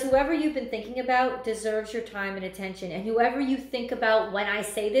 Because whoever you've been thinking about deserves your time and attention. And whoever you think about when I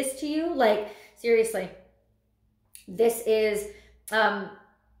say this to you, like, seriously, this is,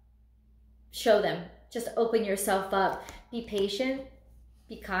 show them. Just open yourself up. Be patient.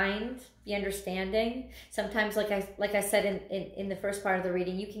 Be kind, be understanding. Sometimes, like I said in the first part of the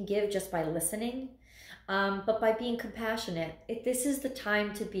reading, you can give just by listening. but by being compassionate. This is the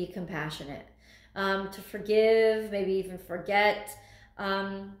time to be compassionate, to forgive, maybe even forget.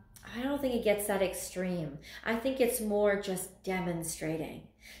 I don't think it gets that extreme. I think it's more just demonstrating.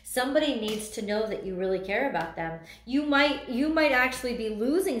 Somebody needs to know that you really care about them. You might actually be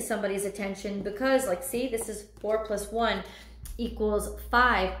losing somebody's attention because, like, see, this is 4 + 1 =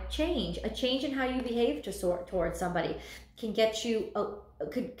 5. Change. A change in how you behave towards somebody can get you,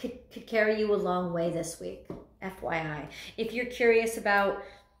 could carry you a long way this week. FYI. If you're curious about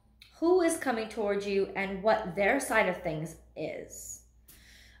who is coming towards you and what their side of things is,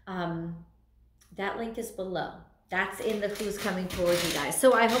 that link is below. That's in the who's coming towards you guys.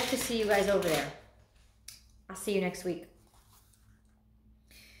 So I hope to see you guys over there. I'll see you next week.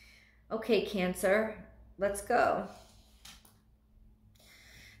 Okay, Cancer, let's go.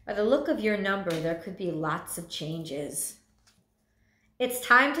 By the look of your number, there could be lots of changes. It's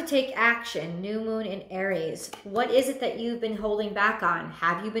time to take action. New moon in Aries. What is it that you've been holding back on?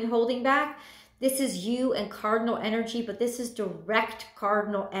 Have you been holding back? This is you and cardinal energy, but this is direct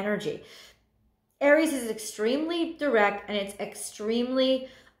cardinal energy. Aries is extremely direct and it's extremely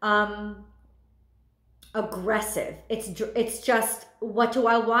aggressive. It's just, what do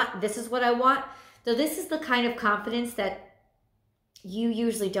I want? This is what I want. So this is the kind of confidence that you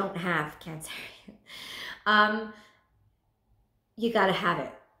usually don't have, Cancer. You got to have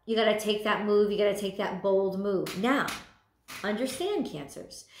it. You got to take that move. You got to take that bold move. Now, understand,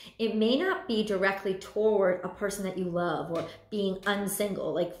 Cancers, it may not be directly toward a person that you love or being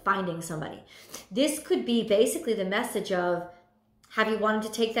unsingle, like finding somebody. This could be basically the message of, have you wanted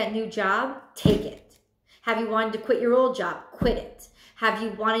to take that new job? Take it. Have you wanted to quit your old job? Quit it. Have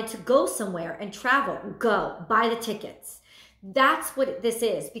you wanted to go somewhere and travel? Go. Buy the tickets. That's what this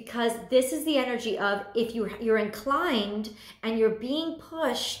is, because this is the energy of, if you're inclined and you're being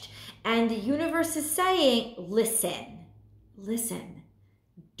pushed and the universe is saying, listen. Listen,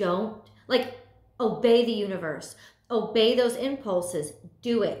 don't, like, obey the universe, obey those impulses,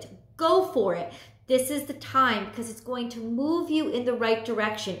 do it, go for it. This is the time, because it's going to move you in the right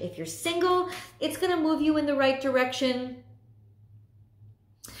direction. If you're single, it's going to move you in the right direction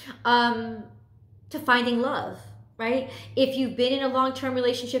to finding love, right? If you've been in a long-term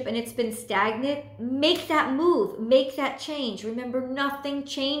relationship and it's been stagnant, make that move, make that change. Remember, nothing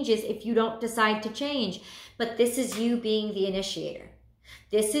changes if you don't decide to change. But this is you being the initiator.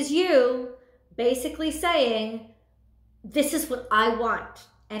 This is you basically saying, this is what I want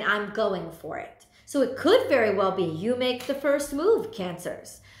and I'm going for it. So it could very well be you make the first move,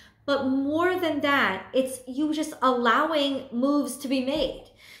 Cancers. But more than that, it's you just allowing moves to be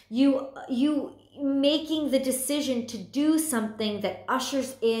made. You making the decision to do something that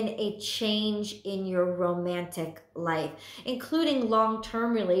ushers in a change in your romantic life, including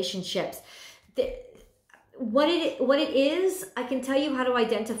long-term relationships. What it is, I can tell you how to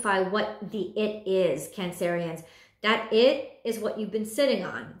identify what the it is, Cancerians. That it is what you've been sitting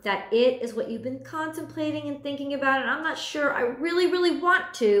on. That it is what you've been contemplating and thinking about. And I'm not sure I really, really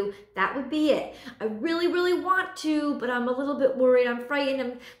want to. That would be it. I really, really want to, but I'm a little bit worried. I'm frightened.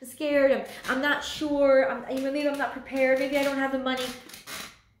 I'm scared. I'm not sure. Maybe I'm not prepared. Maybe I don't have the money.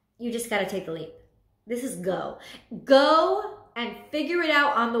 You just got to take the leap. This is go. Go and figure it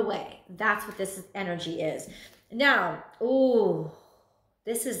out on the way. That's what this energy is. Now, ooh,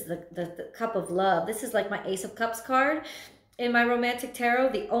 this is the cup of love. This is like my Ace of Cups card in my romantic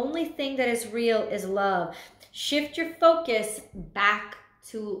tarot. The only thing that is real is love. Shift your focus back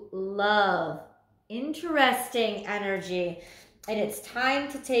to love. Interesting energy. And it's time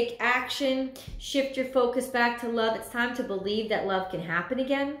to take action. Shift your focus back to love. It's time to believe that love can happen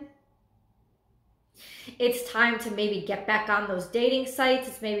again. It's time to maybe get back on those dating sites.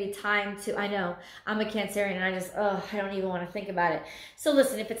 It's maybe time to, I know, I'm a Cancerian and I don't even want to think about it. So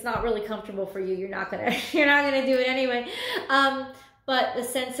listen, if it's not really comfortable for you, you're not gonna do it anyway. But the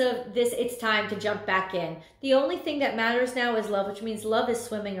sense of this, it's time to jump back in. The only thing that matters now is love, which means love is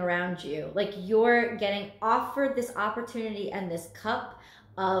swimming around you. Like you're getting offered this opportunity and this cup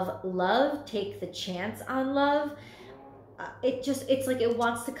of love. Take the chance on love. It's like it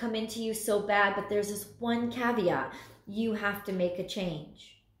wants to come into you so bad, but there's this one caveat. You have to make a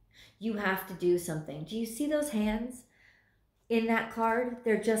change. You have to do something. Do you see those hands in that card?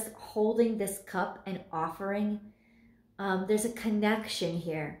 They're just holding this cup and offering. There's a connection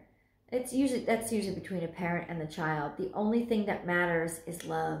here. That's usually between a parent and the child. The only thing that matters is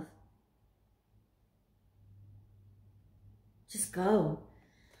love. Just go.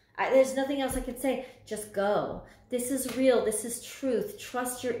 There's nothing else I could say. Just go. This is real. This is truth.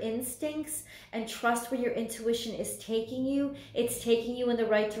 Trust your instincts and trust where your intuition is taking you. It's taking you in the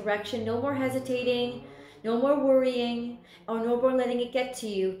right direction. No more hesitating. No more worrying, or no more letting it get to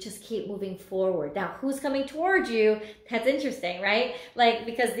you. Just keep moving forward. Now, who's coming towards you? That's interesting, right? Like,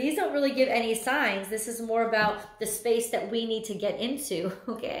 because these don't really give any signs. This is more about the space that we need to get into,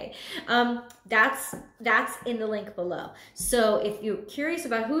 okay? That's in the link below. So if you're curious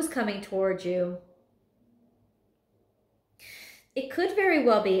about who's coming towards you, it could very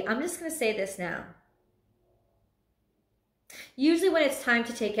well be, I'm just going to say this now. Usually when it's time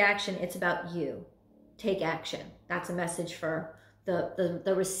to take action, it's about you. Take action. That's a message for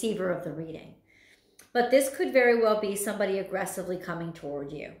the receiver of the reading. But this could very well be somebody aggressively coming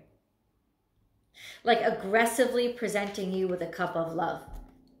toward you. Like aggressively presenting you with a cup of love.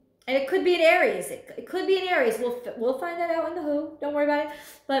 And it could be an Aries. It could be an Aries. We'll find that out in the who. Don't worry about it.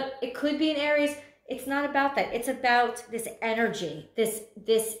 But it could be an Aries. It's not about that. It's about this energy, this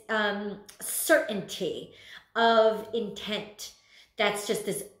certainty of intent. That's just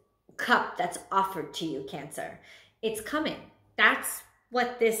this cup that's offered to you, Cancer. It's coming. That's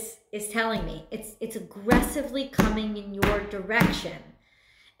what this is telling me. It's aggressively coming in your direction,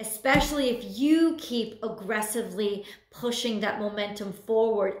 especially if you keep aggressively pushing that momentum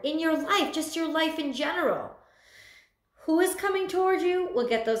forward in your life, just your life in general. Who is coming towards you? We'll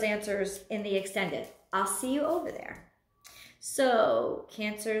get those answers in the extended. I'll see you over there. So,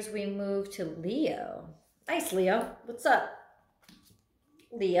 Cancers, we move to Leo. Nice, Leo. What's up?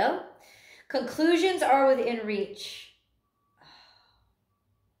 Leo, conclusions are within reach.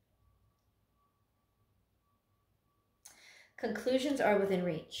 Conclusions are within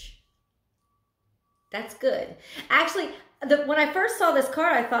reach. That's good. Actually, when I first saw this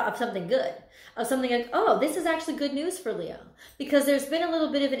card, I thought of something good. Of something like, oh, this is actually good news for Leo. Because there's been a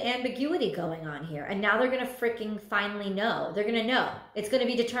little bit of an ambiguity going on here. And now they're going to freaking finally know. They're going to know. It's going to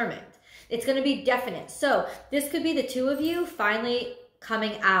be determined. It's going to be definite. So this could be the two of you finally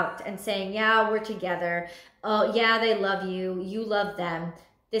coming out and saying, yeah, we're together. Oh, yeah, they love you. You love them.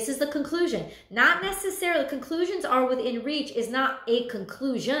 This is the conclusion. Not necessarily, conclusions are within reach is not a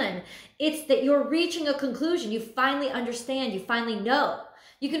conclusion. It's that you're reaching a conclusion. You finally understand. You finally know.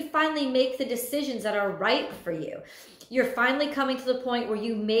 You can finally make the decisions that are right for you. You're finally coming to the point where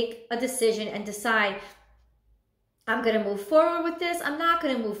you make a decision and decide, I'm going to move forward with this. I'm not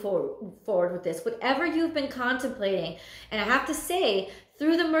going to move forward with this. Whatever you've been contemplating. And I have to say,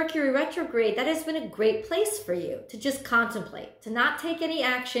 through the Mercury retrograde, that has been a great place for you to just contemplate, to not take any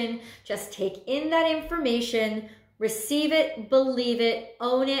action, just take in that information, receive it, believe it,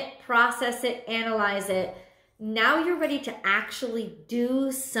 own it, process it, analyze it. Now you're ready to actually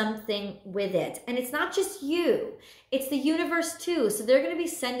do something with it. And it's not just you, it's the universe too. So they're going to be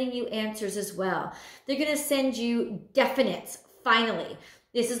sending you answers as well. They're going to send you definites, finally.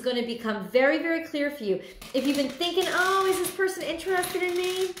 This is going to become very, very clear for you. If you've been thinking, oh, is this person interested in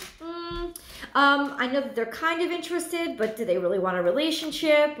me? I know that they're kind of interested, but do they really want a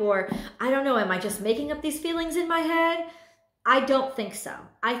relationship? Or I don't know, am I just making up these feelings in my head? I don't think so.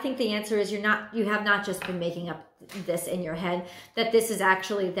 I think the answer is you have not just been making up this in your head, that this is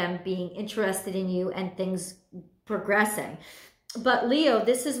actually them being interested in you and things progressing. But Leo,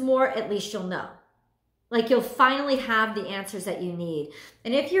 this is more, at least you'll know. Like you'll finally have the answers that you need.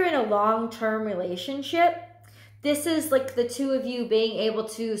 And if you're in a long-term relationship, this is like the two of you being able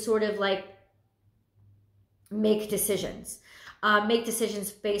to sort of like make decisions. Make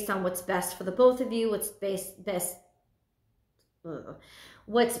decisions based on what's best for the both of you, what's best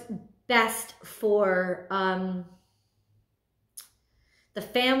for the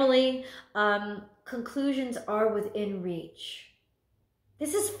family. Conclusions are within reach.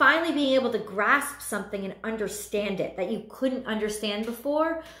 This is finally being able to grasp something and understand it that you couldn't understand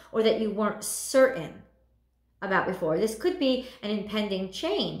before or that you weren't certain about before. This could be an impending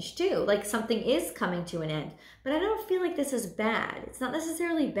change too, like something is coming to an end. But I don't feel like this is bad. It's not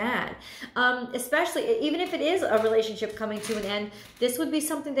necessarily bad. Especially, even if it is a relationship coming to an end, this would be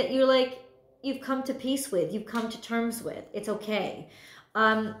something that you're like, you've come to peace with, you've come to terms with. It's okay.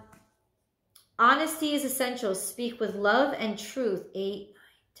 Honesty is essential. Speak with love and truth. 8,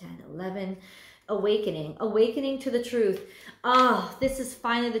 9, 10, 11. Awakening. Awakening to the truth. Oh, this is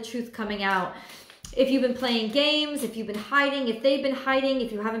finally the truth coming out. If you've been playing games, if you've been hiding, if they've been hiding,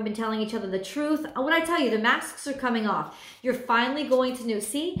 if you haven't been telling each other the truth, what I tell you, the masks are coming off. You're finally going to know.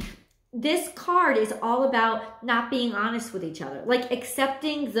 See, this card is all about not being honest with each other. Like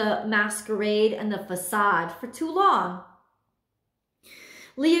accepting the masquerade and the facade for too long.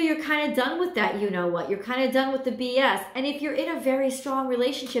 Leo, you're kind of done with that, you know what? You're kind of done with the BS. And if you're in a very strong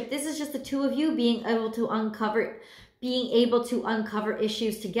relationship, this is just the two of you being able to uncover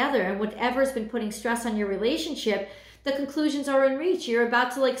issues together. And whatever's been putting stress on your relationship, the conclusions are in reach. You're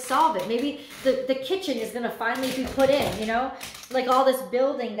about to like solve it. Maybe the kitchen is going to finally be put in, you know, like all this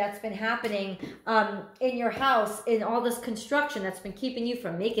building that's been happening in your house, in all this construction that's been keeping you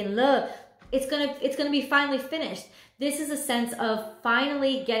from making love. It's gonna be finally finished. This is a sense of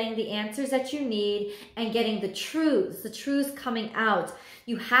finally getting the answers that you need and getting the truths coming out.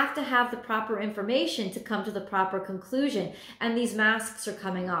 You have to have the proper information to come to the proper conclusion. And these masks are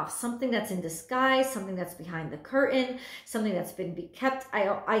coming off. Something that's in disguise, something that's behind the curtain, something that's been kept.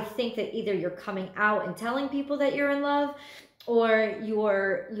 I think that either you're coming out and telling people that you're in love, or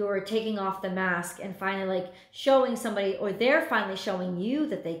you're taking off the mask and finally like showing somebody, or they're finally showing you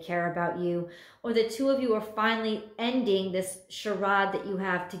that they care about you, or the two of you are finally ending this charade that you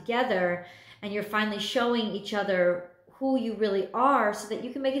have together, and you're finally showing each other who you really are so that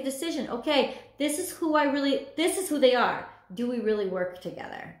you can make a decision. Okay, this is who they are. Do we really work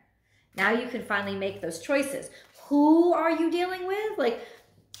together? Now you can finally make those choices. Who are you dealing with? Like,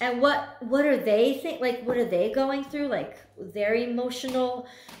 and what are they what are they going through? Like their emotional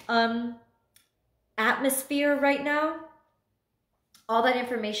atmosphere right now? All that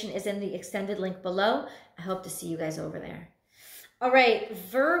information is in the extended link below. I hope to see you guys over there. All right,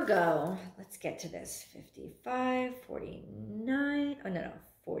 Virgo. Let's get to this. 55, 49. Oh, no,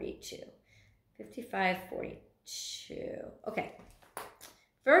 42. 55, 42. Okay.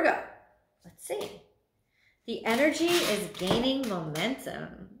 Virgo. Let's see. The energy is gaining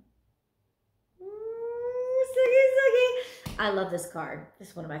momentum. I love this card. This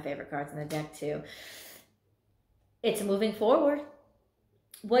is one of my favorite cards in the deck too. It's moving forward.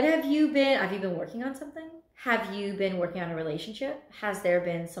 What have you been working on something? Have you been working on a relationship? Has there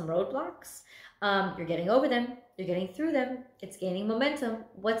been some roadblocks? You're getting over them. You're getting through them. It's gaining momentum.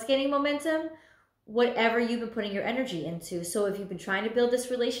 What's gaining momentum? Whatever you've been putting your energy into. So if you've been trying to build this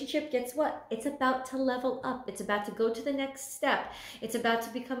relationship, guess what? It's about to level up. It's about to go to the next step. It's about to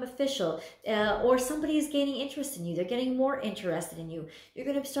become official. Or somebody is gaining interest in you. They're getting more interested in you.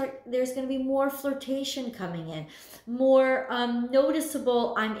 There's going to be more flirtation coming in. More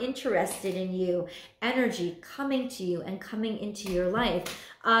noticeable, I'm interested in you energy coming to you and coming into your life.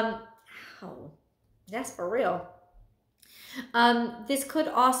 That's for real. This could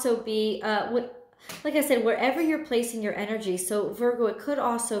also be like I said, wherever you're placing your energy. So Virgo, it could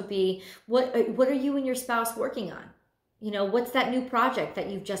also be what are you and your spouse working on? You know, what's that new project that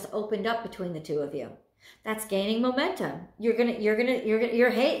you've just opened up between the two of you? That's gaining momentum. You're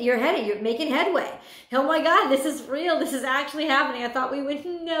making headway. Oh my God, this is real. This is actually happening. I thought we would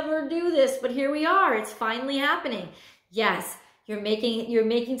never do this, but here we are. It's finally happening. Yes. You're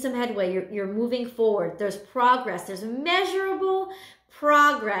making some headway. You're moving forward. There's progress. There's measurable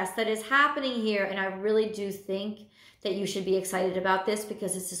progress that is happening here. And I really do think that you should be excited about this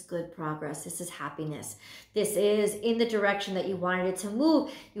because this is good progress. This is happiness. This is in the direction that you wanted it to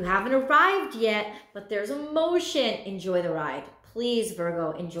move. You haven't arrived yet, but there's emotion. Enjoy the ride. Please,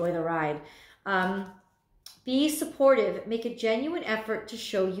 Virgo, enjoy the ride. Be supportive. Make a genuine effort to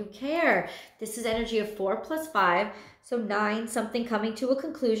show you care. This is energy of 4 plus 5. So 9, something coming to a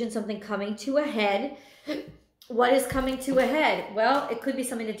conclusion, something coming to a head. What is coming to a head? Well, it could be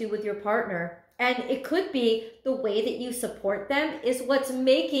something to do with your partner. And it could be the way that you support them is what's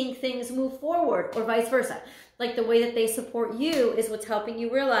making things move forward, or vice versa. Like the way that they support you is what's helping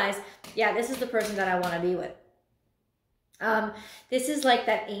you realize, yeah, this is the person that I want to be with. This is like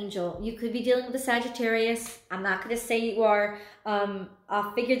that angel. You could be dealing with a Sagittarius. I'm not going to say you are.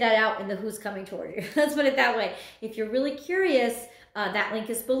 I'll figure that out in the who's coming toward you. Let's put it that way. If you're really curious, that link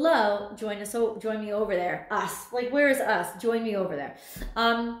is below. Join me over there. Us. Like, where is us? Join me over there.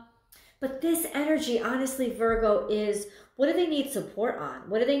 But this energy, honestly, Virgo, is what do they need support on?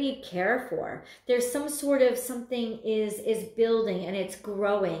 What do they need care for? There's some sort of something is building and it's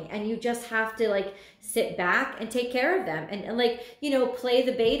growing, and you just have to like sit back and take care of them and like, you know, play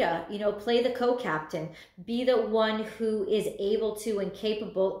the beta, you know, play the co-captain, be the one who is able to and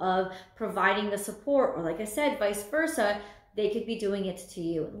capable of providing the support, or like I said, vice versa. They could be doing it to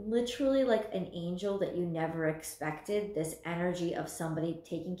you. Literally like an angel that you never expected, this energy of somebody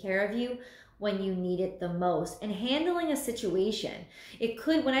taking care of you when you need it the most and handling a situation. It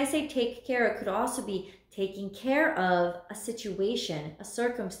could, when I say take care, it could also be taking care of a situation, a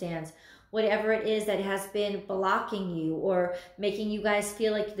circumstance, whatever it is that has been blocking you or making you guys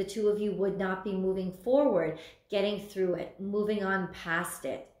feel like the two of you would not be moving forward, getting through it, moving on past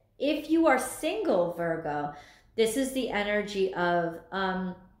it. If you are single, Virgo, This is the energy of,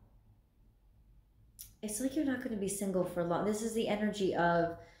 it's like you're not going to be single for long. This is the energy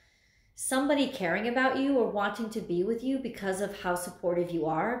of somebody caring about you or wanting to be with you because of how supportive you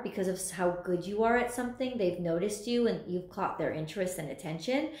are, because of how good you are at something. They've noticed you and you've caught their interest and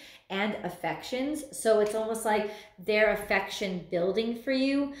attention and affections. So it's almost like their affection building for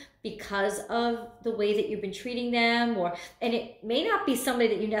you because of the way that you've been treating them, and it may not be somebody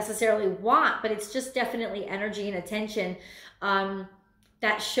that you necessarily want, but it's just definitely energy and attention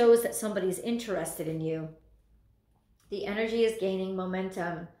that shows that somebody's interested in you. The energy is gaining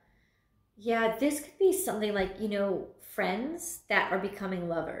momentum. Yeah, this could be something like, you know, friends that are becoming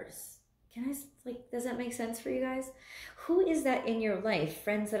lovers. Does that make sense for you guys? Who is that in your life?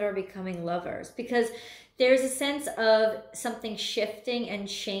 Friends that are becoming lovers? Because there's a sense of something shifting and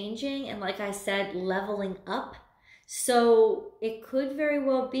changing, and like I said, leveling up. So it could very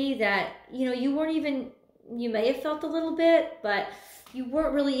well be that, you know, you may have felt a little bit, but you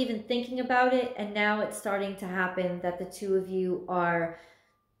weren't really even thinking about it. And now it's starting to happen that the two of you are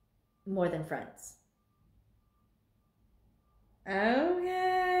more than friends.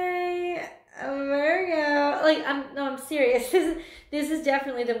 Okay, Virgo. Like, I'm serious. This is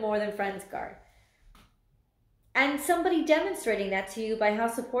definitely the more than friends card. And somebody demonstrating that to you by how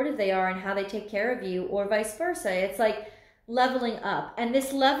supportive they are and how they take care of you, or vice versa. It's like leveling up. And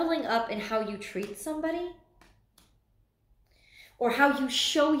this leveling up in how you treat somebody or how you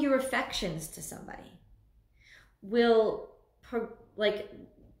show your affections to somebody will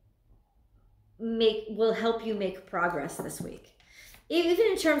help you make progress this week. Even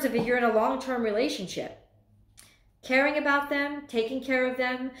in terms of if you're in a long-term relationship, caring about them, taking care of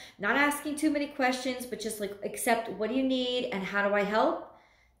them, not asking too many questions, but just like accept what do you need and how do I help?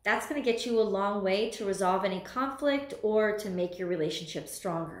 That's going to get you a long way to resolve any conflict or to make your relationship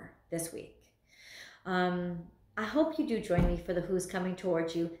stronger this week. I hope you do join me for the Who's Coming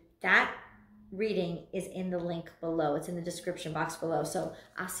Towards You. That reading is in the link below. It's in the description box below. So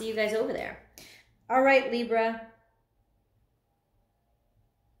I'll see you guys over there. All right, Libra.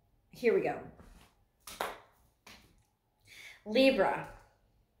 Here we go. Libra.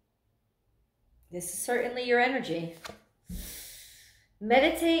 This is certainly your energy.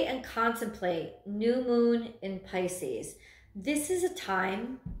 Meditate and contemplate. New moon in Pisces. This is a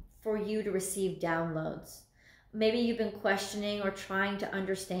time for you to receive downloads. Maybe you've been questioning or trying to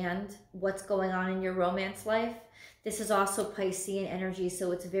understand what's going on in your romance life. This is also Piscean energy,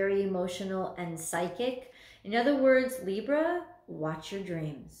 so it's very emotional and psychic. In other words, Libra, watch your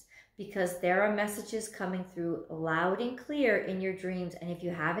dreams, because there are messages coming through loud and clear in your dreams. And if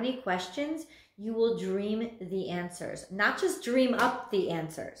you have any questions, you will dream the answers. Not just dream up the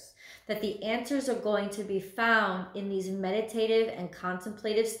answers, that the answers are going to be found in these meditative and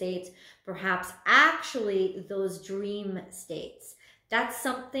contemplative states, perhaps actually those dream states. That's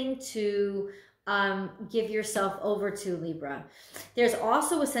something to give yourself over to, Libra. There's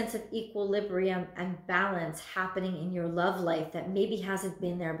also a sense of equilibrium and balance happening in your love life that maybe hasn't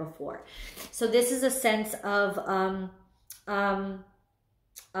been there before. So this is a sense of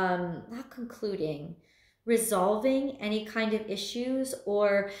not concluding, resolving any kind of issues,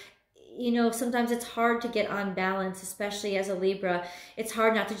 or, you know, sometimes it's hard to get on balance, especially as a Libra. It's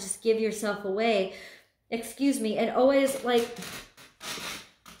hard not to just give yourself away, and always like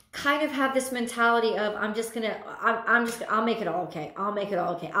kind of have this mentality of I'll make it all okay. I'll make it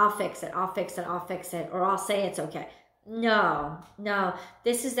all okay. I'll fix it. Or I'll say it's okay. No.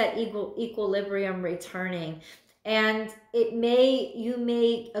 This is that equilibrium returning. And you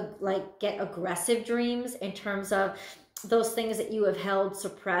may get aggressive dreams in terms of those things that you have held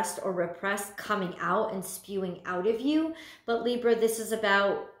suppressed or repressed coming out and spewing out of you. But Libra, this is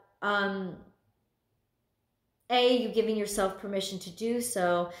about, A, you giving yourself permission to do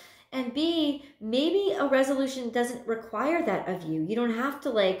so, and B, maybe a resolution doesn't require that of you. You don't have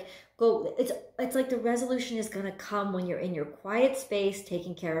to go. It's like the resolution is going to come when you're in your quiet space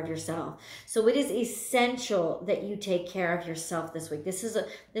taking care of yourself. So it is essential that you take care of yourself this week. This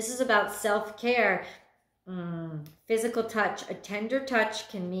is about self-care. Physical touch, a tender touch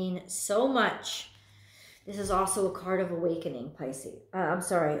can mean so much. This is also a card of awakening,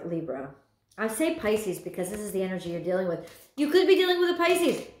 Libra. I say Pisces because this is the energy you're dealing with. You could be dealing with a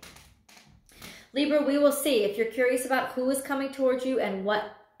Pisces. Libra, we will see. If you're curious about who is coming towards you and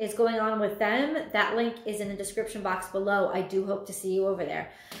what is going on with them, that link is in the description box below. I do hope to see you over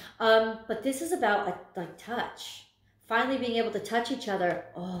there. But this is about like touch. Finally being able to touch each other.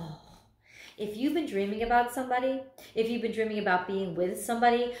 Oh, If you've been dreaming about somebody, if you've been dreaming about being with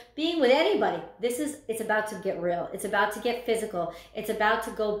somebody, being with anybody, it's about to get real. It's about to get physical. It's about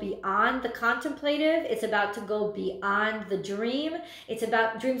to go beyond the contemplative. It's about to go beyond the dream.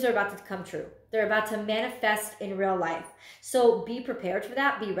 Dreams are about to come true. They're about to manifest in real life. So be prepared for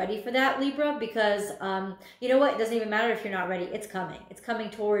that. Be ready for that, Libra, because you know what? It doesn't even matter if you're not ready. It's coming. It's coming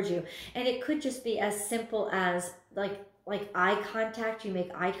towards you. And it could just be as simple as like eye contact. You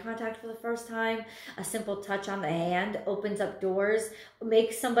make eye contact for the first time. A simple touch on the hand opens up doors,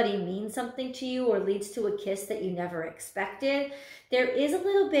 makes somebody mean something to you, or leads to a kiss that you never expected. There is a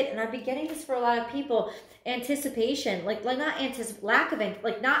little bit, and I've been getting this for a lot of people, anticipation,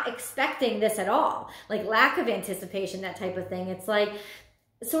 not expecting this at all, like lack of anticipation, that type of thing. It's like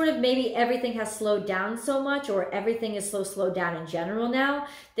sort of maybe everything has slowed down so much, or everything is so slowed down in general now,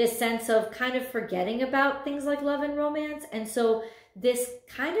 this sense of kind of forgetting about things like love and romance. And so this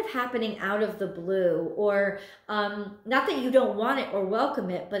kind of happening out of the blue, or not that you don't want it or welcome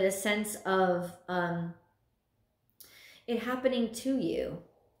it, but a sense of it happening to you.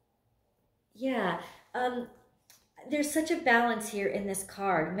 Yeah. There's such a balance here in this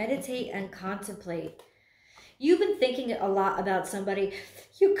card. Meditate and contemplate. You've been thinking a lot about somebody.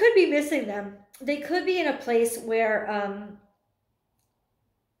 You could be missing them. They could be in a place where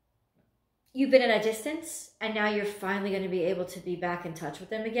you've been at a distance, and now you're finally going to be able to be back in touch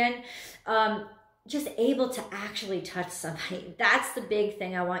with them again. Just able to actually touch somebody. That's the big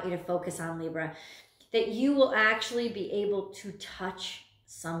thing I want you to focus on, Libra. That you will actually be able to touch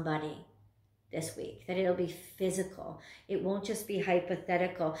somebody this week, that it'll be physical. It won't just be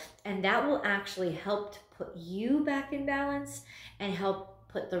hypothetical. And that will actually help to put you back in balance and help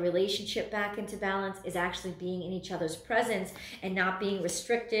put the relationship back into balance, is actually being in each other's presence and not being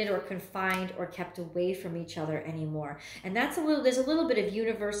restricted or confined or kept away from each other anymore. And there's a little bit of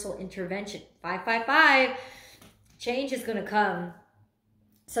universal intervention. 555, change is going to come.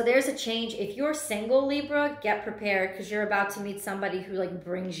 So there's a change. If you're single, Libra, get prepared, because you're about to meet somebody who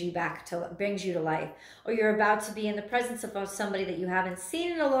brings you to life, or you're about to be in the presence of somebody that you haven't seen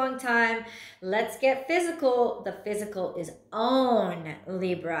in a long time. Let's get physical. The physical is on,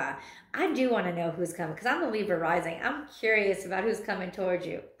 Libra. I do want to know who's coming, because I'm a Libra rising. I'm curious about who's coming towards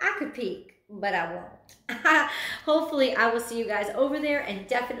you. I could peek, but I won't. Hopefully I will see you guys over there, and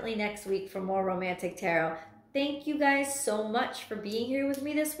definitely next week for more Romantic Tarot. Thank you guys so much for being here with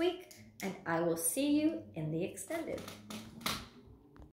me this week, and I will see you in the extended.